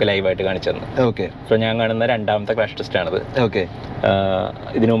നമുക്ക് ലൈവായിട്ട് കാണിച്ചു തന്നു. സോ ഞാൻ കാണുന്ന രണ്ടാമത്തെ ക്രാഷ് ടെസ്റ്റ് ആണത്.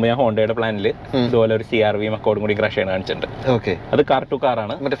 ഇതിനു മുമ്പ് ഞാൻ ഹോണ്ടയുടെ പ്ലാനിൽ ഇതുപോലെ ഒരു CRV അക്കോർഡും കൂടി ക്രാഷ് ചെയ്യാൻ കാണിച്ചിട്ടുണ്ട്. അത് കാർ ടു കാർ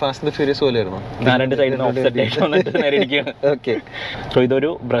ആണ്, ഞാൻ രണ്ട് സൈഡിൽ നിന്ന് ഓഫ്സെറ്റ് ആയിട്ട് വന്നിട്ട് നേരെ ഇരിക്കുകയാണ്. സോ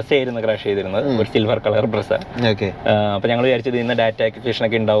ഇതൊരു ബ്രസ് ആയിരുന്നു ക്രാഷ് ചെയ്തിരുന്നത്, ഒരു സിൽവർ കളർ ബ്രസ്. അപ്പൊ ഞങ്ങൾ വിചാരിച്ചത് ഇന്ന് ഡാറ്റ അക്വിസിഷൻ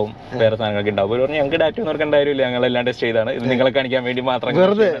ഒക്കെ ഉണ്ടാവും, വേറെ സാധനങ്ങളൊക്കെ ഉണ്ടാവും. ഒരു ഞങ്ങൾക്ക് ഡാറ്റ ഒന്നും നോക്കേണ്ട കാര്യമില്ല, ഞങ്ങൾ എല്ലാം ടെസ്റ്റ് ചെയ്താണ്, ഇത് നിങ്ങളെ കാണിക്കാൻ വേണ്ടി മാത്രം.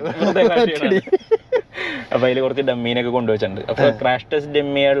 അപ്പൊ അതിൽ കുറച്ച് ഡമ്മീനൊക്കെ കൊണ്ടുവച്ചിട്ടുണ്ട്. അപ്പൊ ക്രാഷ് ടെസ്റ്റ്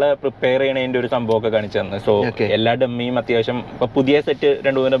ഡമ്മികളെ പ്രിപ്പയർ ചെയ്യണതിന്റെ ഒരു സംഭവമൊക്കെ കാണിച്ചു തന്നെ. സോ എല്ലാ ഡമ്മിയും അത്യാവശ്യം ഇപ്പൊ പുതിയ സെറ്റ്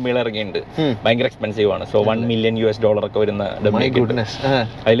 2-3 ഡമ്മികൾ ഇറങ്ങിയിട്ടുണ്ട്, ഭയങ്കര എക്സ്പെൻസീവ് ആണ്. സോ $1 million ഒക്കെ വരുന്ന ഡമ്മി.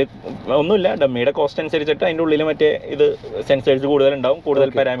 അതിൽ ഒന്നുമില്ല, ഡമ്മിയുടെ കോസ്റ്റ് അനുസരിച്ചിട്ട് അതിന്റെ ഉള്ളിൽ മറ്റേ ഇത് സെൻസേഴ്സ് കൂടുതൽ ഉണ്ടാവും,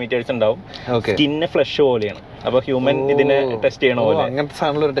 കൂടുതൽ പാരാമീറ്റേഴ്സ് ഉണ്ടാവും. സ്കിന്ന് ഫ്ലഷ് പോലെയാണ്. അപ്പൊ ഹ്യൂമൻ ഇതിനെ ടെസ്റ്റ് ചെയ്യണ പോലെ അങ്ങനത്തെ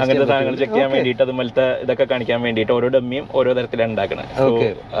സാധനങ്ങൾ ചെക്ക് ചെയ്യാൻ വേണ്ടിയിട്ട് അതുപോലത്തെ ഇതൊക്കെ കാണിക്കാൻ വേണ്ടിയിട്ട് ഓരോ ഡമ്മിയും ഓരോ തരത്തിലാണ് ഉണ്ടാക്കുന്നത്. സോ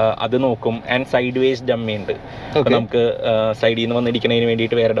അത് നോക്കും. ആൻഡ് സൈഡ് വേസ് ഡമ്മി ഉണ്ട്, നമുക്ക് സൈഡിൽ നിന്ന് വന്നിരിക്കുന്നതിന്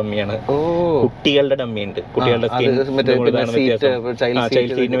വേണ്ടിയിട്ട് വേറെ ഡമ്മിയാണ്. കുട്ടികളുടെ ഡമ്മി ഉണ്ട്, കുട്ടികളുടെ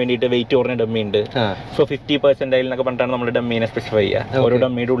ചൈൽഡ് സീറ്റിന് വേണ്ടിയിട്ട് വെയിറ്റ് കുറഞ്ഞ ഡമ്മി ഉണ്ട്. സോ 50% എന്നൊക്കെ പറഞ്ഞിട്ടാണ് നമ്മൾ ഡമ്മീനെ സ്പെസിഫൈ ചെയ്യുക. ഓരോ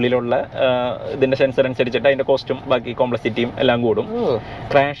ഡമ്മിയുടെ ഉള്ളിലുള്ള ഇതിന്റെ സെൻസർ അനുസരിച്ചിട്ട് അതിന്റെ കോസ്റ്റും ബാക്കി കോംപ്ലക്സിറ്റിയും എല്ലാം കൂടും.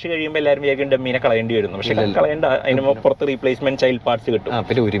 ക്രാഷ് കഴിയുമ്പോൾ എല്ലാവരും വിചാരിക്കും ഡമ്മിനെ കളയേണ്ടി വരുന്നു, പക്ഷെ കളയേണ്ട, അതിന് പുറത്ത് റീപ്ലേസ്മെന്റ് ചൈൽഡ് പാർട്സ് കിട്ടും.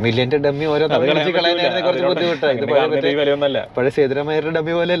 പിന്നെ $1 million ഡമ്മി ഓരോ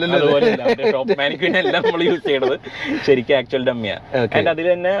എല്ലാം നമ്മൾ യൂസ് ചെയ്യണത് ശരിക്കും ആക്ച്വൽ ഡമ്മിയാണ്. ആൻഡ് അതിൽ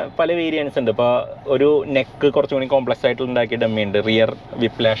തന്നെ പല വേരിയൻസ് ഉണ്ട്. ഇപ്പൊ ഒരു നെക്ക് കുറച്ചും കൂടി കോംപ്ലക്സ് ആയിട്ട് ഉണ്ടാക്കിയ ഡമ്മി ഉണ്ട്, റിയർ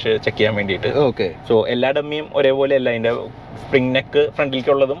വിപ്ലാഷ് ചെക്ക് ചെയ്യാൻ വേണ്ടിയിട്ട്. സോ എല്ലാ ഡമ്മിയും ഒരേപോലെ അല്ല, അതിന്റെ സ്പ്രിംഗ് നെക്ക്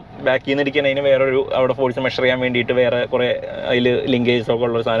ഫ്രണ്ടിലേക്കുള്ളതും ബാക്കിൽ നിന്ന് ഇരിക്കുന്നതിന് വേറൊരു അവിടെ ഫോഴ്സ് മെഷർ ചെയ്യാൻ വേണ്ടിയിട്ട് വേറെ കുറെ അതിൽ ലിങ്കേജ് ഒക്കെ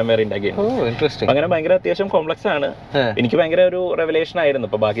ഉള്ള ഒരു സാധനം വേറെ ഉണ്ടാക്കിയിട്ടുണ്ട്. അങ്ങനെ ഭയങ്കര അത്യാവശ്യം കോംപ്ലക്സ് ആണ്. എനിക്ക് ഭയങ്കര ഒരു റെവലേഷൻ ആയിരുന്നു.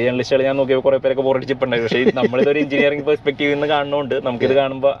 ഇപ്പൊ ബാക്കി ജേർണലിസ്റ്റുകൾ ഞാൻ നോക്കിയപ്പോൾ കുറെ പേരൊക്കെ ബോറടിച്ചിട്ടുണ്ടായിരുന്നു. പക്ഷേ നമ്മളിതൊരു എഞ്ചിനീയറിംഗ് പെർസ്പെക്റ്റീവിൽ നിന്ന് കാണുന്നതുകൊണ്ട് നമുക്കിത്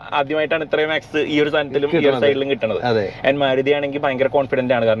കാണുമ്പോൾ ആദ്യമായിട്ടാണ് ഇത്രയും മാക്സ് ഈ ഒരു സാധനത്തിലും ഈ ഒരു സൈഡിലും കിട്ടുന്നത്. ആൻഡ് മാരുതി ആണെങ്കിൽ ഭയങ്കര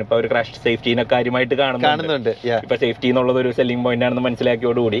കോൺഫിഡന്റ് ആണ്, കാരണം ഇപ്പൊ ഒരു ക്രാഷ് സേഫ്റ്റിനെ കാര്യമായിട്ട് കാണുന്നുണ്ട്. ഇപ്പൊ സേഫ്റ്റി എന്നുള്ളത് ഒരു സെല്ലിംഗ് പോയിന്റ് ആണെന്ന്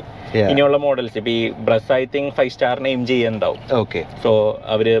മനസ്സിലാക്കിയോടുകൂടി ഇനിയുള്ള മോഡൽസ് ഇപ്പൊ ഈ ബ്രസ് ഐ തിങ്ക് 5 സ്റ്റാറിന് എയിം ചെയ്യുന്നുണ്ടാവും. സോ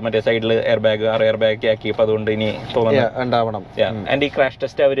അവര് മറ്റേ സൈഡിൽ എയർ ബാഗ് 6 എയർ ബാഗ് ആക്കി. അപ്പൊ അതുകൊണ്ട് ഇനി തോന്നുന്നു. ആൻഡ് ഈ ക്രാഷ്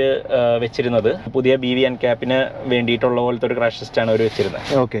ടെസ്റ്റ് അവര് വെച്ചിരുന്നത് പുതിയ BV ക്യാപ്പിന് വേണ്ടിയിട്ടുള്ള പോലത്തെ ഒരു ക്രാഷ് ടെസ്റ്റ് ആണ് അവർ വെച്ചിരുന്നത്.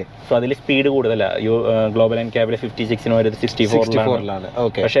 സോ അതിൽ സ്പീഡ് കൂടുതലാണ്. ഗ്ലോബൽ ക്യാപ്പിൽ 56-ന് വരുന്നത് 64-ലാണ്.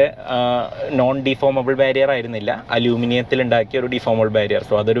 പക്ഷെ നോൺ ഡിഫോമബിൾ ബാരിയർ ആയിരുന്നില്ല, അലൂമിനിയത്തിൽ ഉണ്ടാക്കിയ ഒരു ഡിഫോമബിൾ ബാരിയർ.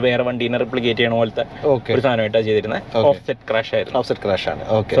 സോ അതൊരു വേറെ വണ്ടീനെ റിപ്ലിക്കേറ്റ് ചെയ്യണ പോലത്തെ ഒരു സാധനമായിട്ടാണ് ചെയ്തിരുന്നത്. ഓഫ്സെറ്റ് ക്രാഷ് ആയിരുന്നു.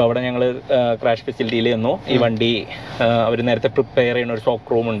 സോ അവിടെ ഞങ്ങൾ ക്രാഷ് ഫെസിലിറ്റിയിൽ ചെന്നു. ഈ വണ്ടി അവർ നേരത്തെ പ്രിപ്പയർ ചെയ്യുന്ന ഒരു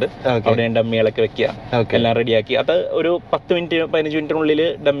സ്റ്റോക്ക് റൂം ഉണ്ട്, അവിടെ ഡമ്മികളൊക്കെ വെക്കുക, എല്ലാം റെഡിയാക്കി. അത് ഒരു 10-15 മിനിറ്റിനുള്ളിൽ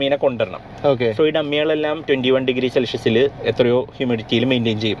ഡമ്മീനെ കൊണ്ടുവരണം. സോ ഈ ഡമ്മികളെല്ലാം 21 ഡിഗ്രി സെൽഷ്യസിൽ എത്രയോ ഹ്യൂമിഡിറ്റിയിൽ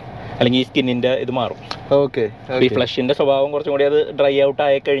മെയിൻറ്റെയിൻ ചെയ്യും, അല്ലെങ്കിൽ ഈ സ്കിന്നിന്റെ ഇത് മാറും. ഓക്കെ. ഈ ഫ്ലഷിന്റെ സ്വഭാവം കുറച്ചും കൂടി അത് ഡ്രൈ ഔട്ട്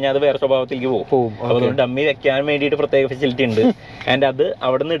ആയി കഴിഞ്ഞാൽ അത് വേറെ സ്വഭാവത്തിലേക്ക് പോകും. അതുകൊണ്ട് ഡമ്മി വെക്കാൻ വേണ്ടിയിട്ട് പ്രത്യേക ഫെസിലിറ്റി ഉണ്ട്. ആൻഡ് അത്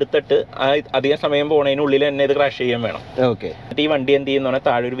അവിടെ നിന്ന് എടുത്തിട്ട് അധികം സമയം പോണതിനുള്ളിൽ തന്നെ ഇത് ക്രാഷ് ചെയ്യാൻ വേണം. ഈ വണ്ടി എന്ത് ചെയ്യുന്ന പറഞ്ഞാൽ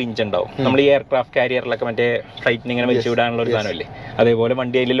താഴെ ഒരു വിഞ്ച് ഉണ്ടാവും. നമ്മൾ ഈ എയർക്രാഫ്റ്റ് കാരിയറിലൊക്കെ മറ്റേ ഫ്ലൈറ്റിന് ഇങ്ങനെ വെച്ച് വിടാനുള്ള ഒരു സാധനമല്ലേ, അതേപോലെ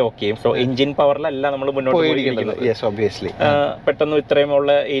വണ്ടി അതിൽ ലോക്ക് ചെയ്യും. സോ എഞ്ചിൻ പവറിലല്ല നമ്മൾ മുന്നോട്ട് പോയിരിക്കുന്നത്. പെട്ടെന്ന് ഇത്രയും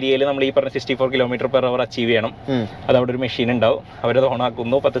ഉള്ള ഏരിയയിൽ നമ്മൾ ഈ പറഞ്ഞ 64 km/h അച്ചീവ് ചെയ്യണം. അത് അവിടെ ഒരു മെഷീൻ ഉണ്ടാവും, അവരത് ഓൺ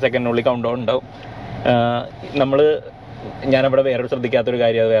ആക്കുന്നു, 10 സെക്കൻഡിനുള്ളിൽ കൗണ്ട് ഡൗൺ ഉണ്ടാവും. ഞാനവിടെ വേറൊരു ശ്രദ്ധിക്കാത്തൊരു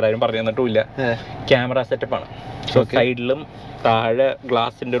കാര്യം, അത് വേറെ ആരും പറഞ്ഞു തന്നിട്ടുമില്ല, ക്യാമറ സെറ്റപ്പാണ്. സോ സൈഡിലും താഴെ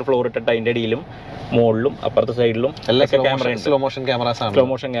ഗ്ലാസിന്റെ ഒരു ഫ്ലോർ ഇട്ടിട്ട് അതിന്റെ അടിയിലും മുകളിലും അപ്പുറത്തെ സൈഡിലും സ്ലോ മോഷൻ ക്യാമറ.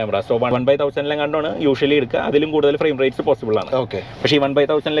 സോ 1/1000 കണ്ടാണ് യൂഷ്വലി എടുക്കുക. അതിലും കൂടുതൽ ഫ്രെയിം റേറ്റ്സ് പോസിബിൾ ആണ്. പക്ഷേ ഈ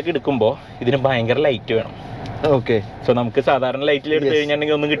 1/1000 എടുക്കുമ്പോൾ ഇതിന് ഭയങ്കര ലൈറ്റ് വേണം. സോ നമുക്ക് സാധാരണ ലൈറ്റിൽ എടുത്തു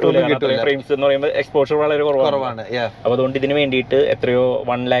കഴിഞ്ഞിട്ടുണ്ടെങ്കിൽ ഒന്നും കിട്ടൂല. ഫ്രെയിംസ് എന്ന് പറയുമ്പോൾ എക്സ്പോഷർ വളരെ കുറവാണ്. അപ്പൊ അതുകൊണ്ട് ഇതിന് വേണ്ടിയിട്ട് എത്രയോ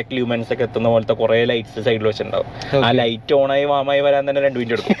 1 lakh lumens ഒക്കെ എത്തുന്ന പോലത്തെ കുറെ ലൈറ്റ്സ് സൈഡിൽ വെച്ചിട്ടുണ്ടാവും. ആ ലൈറ്റ് ഓണായി വാമായി വരാൻ തന്നെ 2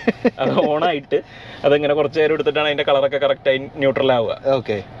 മിനിറ്റ് എടുക്കും. അത് ഓണായിട്ട് അതങ്ങനെ കുറച്ച് നേരം എടുത്തിട്ടാണ് അതിന്റെ കളറൊക്കെ കറക്റ്റ് ആയി ന്യൂട്രൽ ആവുക.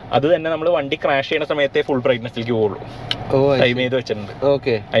 അത് തന്നെ നമ്മൾ വണ്ടി ക്രാഷ് ചെയ്യുന്ന സമയത്തേ ഫുൾ ബ്രൈറ്റ്നസ്സിലേക്ക് പോകുള്ളൂ. ടൈം ചെയ്ത് വെച്ചിട്ടുണ്ട്.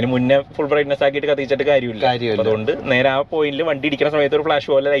 അതിന് മുന്നേ ഫുൾ ബ്രൈറ്റ്നസ് ആക്കിയിട്ട് കത്തിച്ചിട്ട് കാര്യമില്ല. അതുകൊണ്ട് നേരെ ആ പോയിന്റിൽ വണ്ടി ഇടിക്കുന്ന സമയത്ത് ഒരു ഫ്ലാഷ്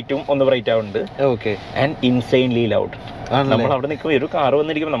പോലെ ലൈറ്റും ഒന്ന് ബ്രൈറ്റ് ആവുന്നുണ്ട്. And ഇൻസെയിൻലി loud. നമ്മൾ അവിടെ നിൽക്കുമ്പോൾ ഒരു കാർ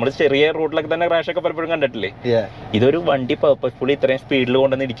വന്നിരിക്കുമ്പോൾ നമ്മൾ ചെറിയ റോഡിലൊക്കെ തന്നെ ക്രാഷ് ഒക്കെ പലപ്പോഴും കണ്ടിട്ടില്ലേ. ഇതൊരു വണ്ടി പേർപ്പസ്ഫുള്ളി ഇത്രയും സ്പീഡിൽ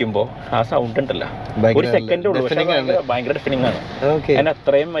കൊണ്ടുവന്ന് ഇരിക്കുമ്പോൾ ആ സൗണ്ട് ഉണ്ടല്ലോ, ഒരു സെക്കൻഡ് ഉള്ളൂ, പക്ഷേ ഭയങ്കര ഡെഫിനിങ് ആണ്. അതിന്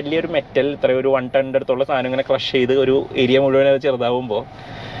അത്രയും വലിയൊരു മെറ്റൽ, ഇത്രയും ഒരു 1 ton അടുത്തുള്ള സാധനം ഇങ്ങനെ ക്രഷ് ചെയ്ത് ഒരു ഏരിയ മുഴുവൻ അത് ചെറുതാവുമ്പോൾ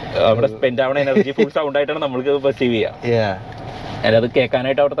അവിടെ സ്പെൻഡ് ആവുന്ന എനർജി ഫുൾ സൗണ്ട് ആയിട്ടാണ് നമ്മൾക്ക് പെർസീവ് ചെയ്യുക. അത്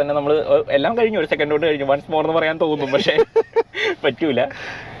കേൾക്കാനായിട്ട് അവിടെ തന്നെ നമ്മൾ എല്ലാം കഴിഞ്ഞു, ഒരു സെക്കൻഡ് കൊണ്ട് കഴിഞ്ഞു, വൺസ് മോർ എന്ന് പറയാൻ തോന്നും, പക്ഷെ പറ്റൂല.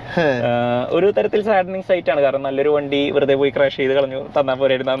 ഒരു തരത്തിൽ സാഡനിങ് സൈറ്റ് ആണ്. കാരണം നല്ലൊരു വണ്ടി വെറുതെ പോയി ക്രാഷ് ചെയ്ത് കളഞ്ഞു തന്നാൽ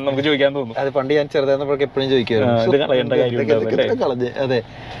പോരായിരുന്നു നമുക്ക് ചോദിക്കാൻ തോന്നും. അത് പണ്ട് ഞാൻ ചെറുതായിരുന്നപ്പോൾ എപ്പോഴും ചോദിക്കുമായിരുന്നു, ഇത് കളയേണ്ട കാര്യം.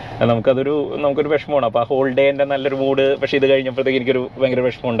 നമുക്കൊരു വിഷമമാണ്. അപ്പൊ ആ ഹോൾ ഡേന്റെ നല്ലൊരു മൂഡ്, പക്ഷെ ഇത് കഴിഞ്ഞപ്പോഴത്തേക്ക് എനിക്കൊരു ഭയങ്കര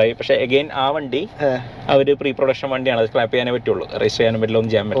വിഷമം ഉണ്ടായി. പക്ഷെ അഗൈൻ ആ വണ്ടി അവര് പ്രീ പ്രൊഡക്ഷൻ വണ്ടിയാണ്, അത് സ്ക്രാപ്പ് ചെയ്യാനേ പറ്റുള്ളൂ, രജിസ്റ്റർ ചെയ്യാനും പറ്റില്ല,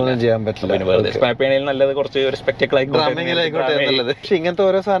 ഒന്നും ചെയ്യാൻ പറ്റില്ല. സ്ക്രാപ്പ് ചെയ്യണേൽ നല്ലത് കുറച്ച് ഒരു സ്പെക്ടക്കിൾ ആയിക്കോട്ടെ. പക്ഷെ ഇങ്ങനത്തെ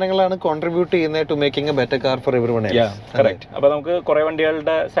ഓരോ സാധനങ്ങളാണ് കോൺട്രിബ്യൂട്ട് ചെയ്യുന്നത് to making A better car for everyone. Correct. അപ്പൊ നമുക്ക് കുറെ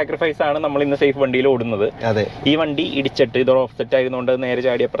വണ്ടികളുടെ സാക്രിഫൈസ് ആണ് നമ്മൾ ഇന്ന് സേഫ് വണ്ടിയിൽ ഓടുന്നത്. ഈ വണ്ടി ഇടിച്ചിട്ട് ഇത് ഓഫ്സെറ്റ് ആയതുകൊണ്ട് നേരെ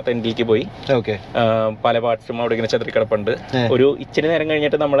ചാടി അപ്പുറത്തെ എൻഡിലേക്ക് പോയി. പല പാർട്സും അവിടെ ഇങ്ങനെ ചതിരിക്കിടപ്പുണ്ട്. ഒരു ഇച്ചിരി നേരം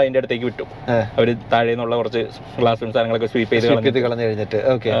കഴിഞ്ഞിട്ട് നമ്മൾ അതിന്റെ അടുത്തേക്ക് വിട്ടു. അവര് താഴെ നിന്നുള്ള കുറച്ച് ഗ്ലാസും സാധനങ്ങളൊക്കെ സ്വീപ്പ് ചെയ്ത് കളഞ്ഞു കഴിഞ്ഞിട്ട്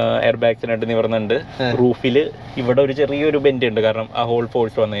എയർ ബാഗ്സിനായിട്ട് നിവർന്നുണ്ട്. റൂഫില് ഇവിടെ ഒരു ചെറിയൊരു ബെൻഡ് ഉണ്ട്, കാരണം ആ ഹോൾ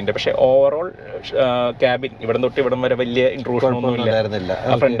ഫോഴ്സ് വന്നതിന്റെ. പക്ഷെ ഓവറോൾ ക്യാബിൻ ഇവിടെ തൊട്ട് ഇവിടം വരെ വലിയ ഇൻട്രൂഷൻ ഒന്നും ഇല്ല.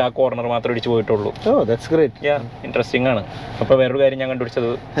 ഫ്രണ്ട് ആ കോർണർ മാത്രമേ ഇടിച്ചു പോയിട്ടുള്ളൂ. ഇൻട്രസ്റ്റിംഗ് ആണ്. അപ്പൊ വേറൊരു കാര്യം ഞാൻ കണ്ടുപിടിച്ചത്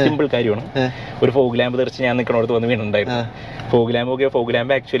സിമ്പിൾ കാര്യമാണ്. ഒരു ഫോഗ് ലാമ്പ് തെറിച്ച് ഞാൻ നിൽക്കണോടത്ത് വന്ന് വീണുണ്ടായിരുന്നു. ഫോഗ്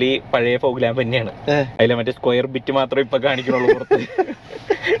ലാമ്പ് ആക്ച്വലി പഴയ ഫോഗ് ലാമ്പ് തന്നെയാണ്. അതിലെ മറ്റേ സ്ക്വയർ ബിറ്റ് മാത്രമേ ഇപ്പൊ കാണിക്കണുള്ളൂ പുറത്ത്.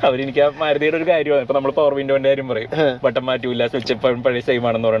 അവരെനിക്ക് ആ മാരുതിയുടെ ഒരു കാര്യമാണ്. ഇപ്പൊ നമ്മൾ പവർ വിൻഡോന്റെ കാര്യം പറയും, ബട്ടൺ മാറ്റൂല, സ്വിച്ച് എപ്പോഴും പഴയ സെയിം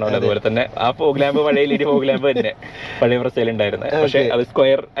ആണെന്ന് പറയണല്ലോ. അതുപോലെ തന്നെ ആ ഫോഗ് ലാമ്പ് പഴയ ലീഡ് ഫോഗ് ലാമ്പ് തന്നെ പഴയ പ്രസയിൽ ഉണ്ടായിരുന്നത്. പക്ഷെ അത്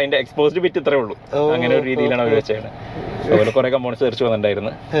സ്ക്വയർ, അതിന്റെ എക്സ്പോസ്ഡ് ബിറ്റ് ഇത്രേ ഉള്ളൂ. അങ്ങനെ ഒരു രീതിയിലാണ് അവർ വെച്ചത്. അതുപോലെ കുറെ കമ്പോണൻസ് തെറിച്ച്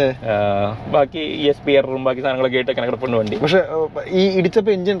വന്നിട്ടുണ്ടായിരുന്നു. ബാക്കി ESP-റും ബാക്കി സാധനങ്ങളൊക്കെ ആയിട്ട് അങ്ങനെ കിടപ്പുണ്ട് വണ്ടി. പക്ഷെ ഈ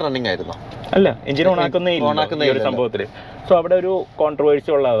ഇടിച്ചപ്പോ എഞ്ചിൻ റണ്ണിങ് ആയിരുന്നോ? അല്ല, എഞ്ചിൻ ഓണാക്കുന്നേ ഈ ഒരു സംഭവത്തില്. സോ അവിടെ ഒരു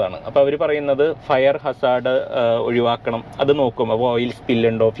കോൺട്രവേഴ്സി ഉള്ളതാണ്. അപ്പൊ അവർ പറയുന്നത് ഫയർ ഹസാർഡ് ഒഴിവാക്കണം, അത് നോക്കും. അപ്പോൾ ഓയിൽ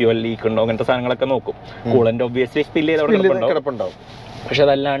സ്പില്ലുണ്ടോ, ഫ്യൂവൽ ലീക്ക് ഉണ്ടോ, അങ്ങനത്തെ സാധനങ്ങളൊക്കെ നോക്കും. കൂളന്റ് ഒബ്വിയസ്ലി സ്പില്ല് ചെയ്ത് അവിടെ കിടപ്പുണ്ടാവും. പക്ഷെ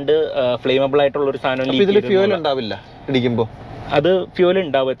അതല്ലാണ്ട് ഫ്ലെയിമബിൾ ആയിട്ടുള്ള ഒരു സാധനം ഫ്യൂവൽ ഉണ്ടാവില്ല ഇടിക്കുമ്പോ. അത് ഫ്യൂവൽ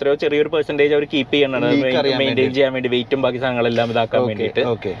ഉണ്ടാവും, എത്രയോ ചെറിയൊരു പെർസെന്റേജ് അവർ കീപ്പ് ചെയ്യണം, മെയിൻറ്റെയിൻ ചെയ്യാൻ വേണ്ടി, വെയിറ്റും ബാക്കി സാധനങ്ങളെല്ലാം ഇതാക്കാൻ വേണ്ടിയിട്ട്,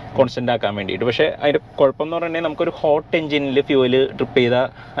 കോൺസ്റ്റന്റ് ആക്കാൻ വേണ്ടിയിട്ട്. പക്ഷെ അതിന്റെ കുഴപ്പം എന്ന് പറഞ്ഞാൽ നമുക്കൊരു ഹോട്ട് എഞ്ചിനിൽ ഫ്യൂവൽ ഡ്രിപ്പ് ചെയ്താൽ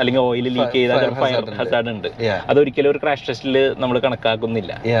അല്ലെങ്കിൽ ഓയിൽ ലീക്ക് ചെയ്താൽ ഫയർ ഹസാർഡ് ഉണ്ട്. അതൊരിക്കലും ഒരു ക്രാഷ് ടെസ്റ്റിൽ നമ്മൾ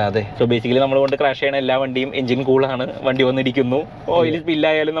കണക്കാക്കുന്നില്ല. സോ ബേസിക്കലി നമ്മൾ കൊണ്ട് ക്രാഷ് ചെയ്യണ എല്ലാ വണ്ടിയും എഞ്ചിൻ കൂളാണ്, വണ്ടി വന്നിരിക്കുന്നു, ഓയിൽ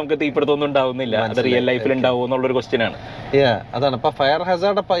സ്പില്ലായാലും നമുക്ക് തീപിടുത്തൊന്നും ഉണ്ടാവുന്നില്ല. അത് റിയൽ ലൈഫിൽ ഉണ്ടാവും എന്നുള്ളൊരു ക്വസ്റ്റ്യൻ ആണ്. അതാണ് ഫയർ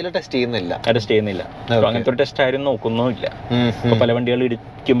ഹസാർഡ് ടെസ്റ്റ് ചെയ്യുന്നില്ല. അങ്ങനത്തെ ഒരു ടെസ്റ്റ് ആരും നോക്കുന്നുമില്ല. പല വണ്ടികൾ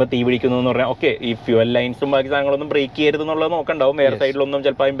ഇടിക്കുമ്പോൾ തീ പിടിക്കുന്നു എന്ന് പറഞ്ഞാൽ ഓക്കെ, ഈ ഫ്യൂവൽ ലൈൻസും ബാക്കി സാധനങ്ങളൊന്നും ബ്രേക്ക് ചെയ്യരുത് എന്നുള്ളത് നോക്കണ്ടാവും, വേറെ സൈഡിലൊന്നും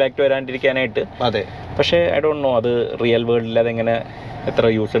ചിലപ്പോൾ ഇമ്പാക്ട് വരാണ്ടിരിക്കാനായിട്ട്. പക്ഷേ ഐ ഡോണ്ട് നോ അത് റിയൽ വേൾഡിൽ അതെങ്ങനെ എത്ര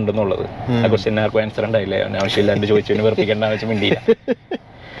യൂസ് ഉണ്ടെന്നുള്ളത്. ആ ക്വസ്റ്റ്യൻ ആർക്കും ആൻസർ ഉണ്ടായില്ലേ, ആവശ്യമില്ലാണ്ട് ചോദിച്ചു വെറുപ്പിക്കേണ്ട ആവശ്യം വേണ്ടിയില്ല.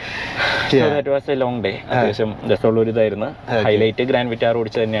 That was A long day. അത്യാവശ്യം രസമുള്ള ഒരു ഇതായിരുന്നു. ഹൈലൈറ്റ് ഗ്രാൻഡ് വിറ്റാർ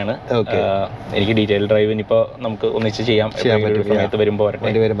ഓടിച്ചത് തന്നെയാണ്. എനിക്ക് ഡീറ്റെയിൽ ഡ്രൈവ് ഇനിയിപ്പോ നമുക്ക് ഒന്നിച്ച് ചെയ്യാം, സമയത്ത് വരുമ്പോൾ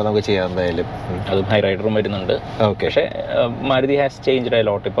നമുക്ക് ചെയ്യാം എന്തായാലും. അതും ഹൈ റൈഡറും വരുന്നുണ്ട്. പക്ഷേ Maruti has changed a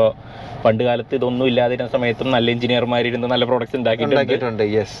lot. ഇപ്പോൾ പണ്ട് കാലത്ത് ഇതൊന്നും ഇല്ലാതിരുന്ന സമയത്തും നല്ല എഞ്ചിനീയർമാരിരുന്ന് നല്ല പ്രോഡക്ട്സ് ഉണ്ടാക്കിയിട്ടുണ്ട്.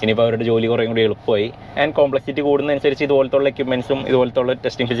 ഇനിയിപ്പോൾ അവരുടെ ജോലി കുറേ കൂടി എളുപ്പമായി. ആൻഡ് കോംപ്ലക്സിറ്റി കൂടുന്നതനുസരിച്ച് ഇതുപോലത്തുള്ള എക്യുപ്മെന്റ്സും ഇതുപോലത്തുള്ള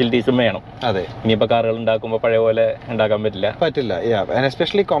ടെസ്റ്റിംഗ് ഫെസിലിറ്റീസും വേണം. ഇനിയിപ്പോൾ കാറുകൾ ഉണ്ടാക്കുമ്പോൾ പഴയ പോലെ ഉണ്ടാക്കാൻ പറ്റില്ല.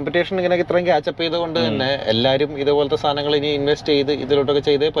 എസ്പെഷ്യലി കോമ്പറ്റീഷൻ ഇങ്ങനെ ഇത്രയും ക്യാച്ചപ്പ് ചെയ്തുകൊണ്ട് തന്നെ എല്ലാവരും ഇതുപോലത്തെ സാധനങ്ങൾ ഇനി ഇൻവെസ്റ്റ് ചെയ്ത് ഇതിലോട്ടൊക്കെ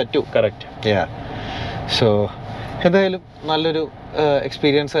ചെയ്തേ പറ്റൂ. കറക്റ്റ്. സോ എന്തായാലും നല്ലൊരു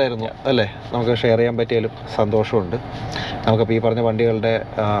എക്സ്പീരിയൻസ് ആയിരുന്നു അല്ലേ, നമുക്ക് ഷെയർ ചെയ്യാൻ പറ്റിയാലും സന്തോഷമുണ്ട്. നമുക്കപ്പോൾ ഈ പറഞ്ഞ വണ്ടികളുടെ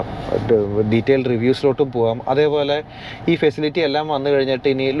ഡീറ്റെയിൽ റിവ്യൂസിലോട്ടും പോകാം. അതേപോലെ ഈ ഫെസിലിറ്റി എല്ലാം വന്നു കഴിഞ്ഞിട്ട്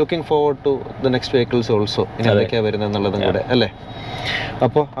ഇനി looking forward to the next vehicles also, ഇനി എന്തൊക്കെയാണ് വരുന്നത് എന്നുള്ളതും കൂടെ അല്ലേ.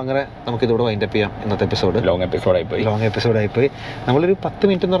 അപ്പോൾ അങ്ങനെ നമുക്കിതോടെ വൈൻഡപ്പ് ചെയ്യാം ഇന്നത്തെ എപ്പിസോഡ്. ലോങ് എപ്പിസോഡായിപ്പോയി. നമ്മളൊരു 10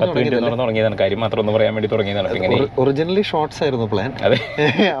 മിനിറ്റ് തുടങ്ങിയതാണ്, കാര്യം മാത്രം ഒന്ന് പറയാൻ വേണ്ടി തുടങ്ങിയതാണ്. ഒറിജിനലി ഷോർട്സ് ആയിരുന്നു പ്ലാൻ.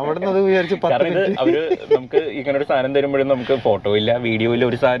 അവിടെ നിന്ന് അത് വിചാരിച്ചു അവര് നമുക്ക് ഇങ്ങനെ ഒരു സാധനം തരുമ്പോഴും നമുക്ക് ഫോട്ടോ ഇല്ല, വീഡിയോ ഇല്ല,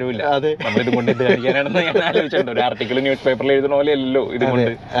 ഒരു സാധനവും ഇല്ല. നമ്മളിത് കൊണ്ട് ഇത് കഴിക്കാനാണെന്ന് ഞാൻ ആലോചിച്ചിട്ടുണ്ട്. ഒരു ആർട്ടിക്കിൾ ന്യൂസ് പേപ്പറിൽ എഴുതുന്ന പോലെ അല്ലല്ലോ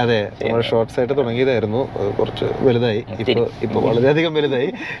ഇതുകൊണ്ട്. അതെ, നമ്മൾ ഷോർട്സ് ആയിട്ട് തുടങ്ങിയതായിരുന്നു, കുറച്ച് വലുതായി, ഇപ്പൊ വളരെയധികം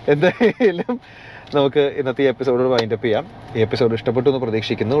വലുതായി. എന്തായാലും നമുക്ക് ഇന്നത്തെ ഈ എപ്പിസോഡ് വൈൻഡപ്പ് ചെയ്യാം. ഈ എപ്പിസോഡ് ഇഷ്ടപ്പെട്ടു എന്ന്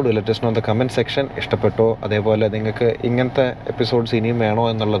പ്രതീക്ഷിക്കുന്നു. Do let us know in the comment section ഇഷ്ടപ്പെട്ടോ, അതേപോലെ നിങ്ങൾക്ക് ഇങ്ങനത്തെ എപ്പിസോഡ്സ് ഇനിയും വേണോ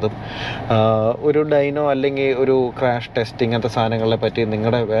എന്നുള്ളതും, ഒരു ഡൈനോ അല്ലെങ്കിൽ ഒരു ക്രാഷ് ടെസ്റ്റ് ഇങ്ങനത്തെ സാധനങ്ങളെ പറ്റി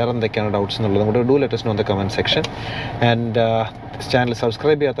നിങ്ങളുടെ വേറെ എന്തൊക്കെയാണ് ഡൗട്ട്സ് എന്നുള്ളതും കൂടെ do let us know in the comment section. And channel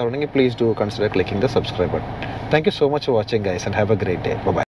subscribe ചെയ്യാത്തവരുണ്ടെങ്കിൽ please do consider clicking the subscribe button. Thank you so much for watching guys and have A great day. By.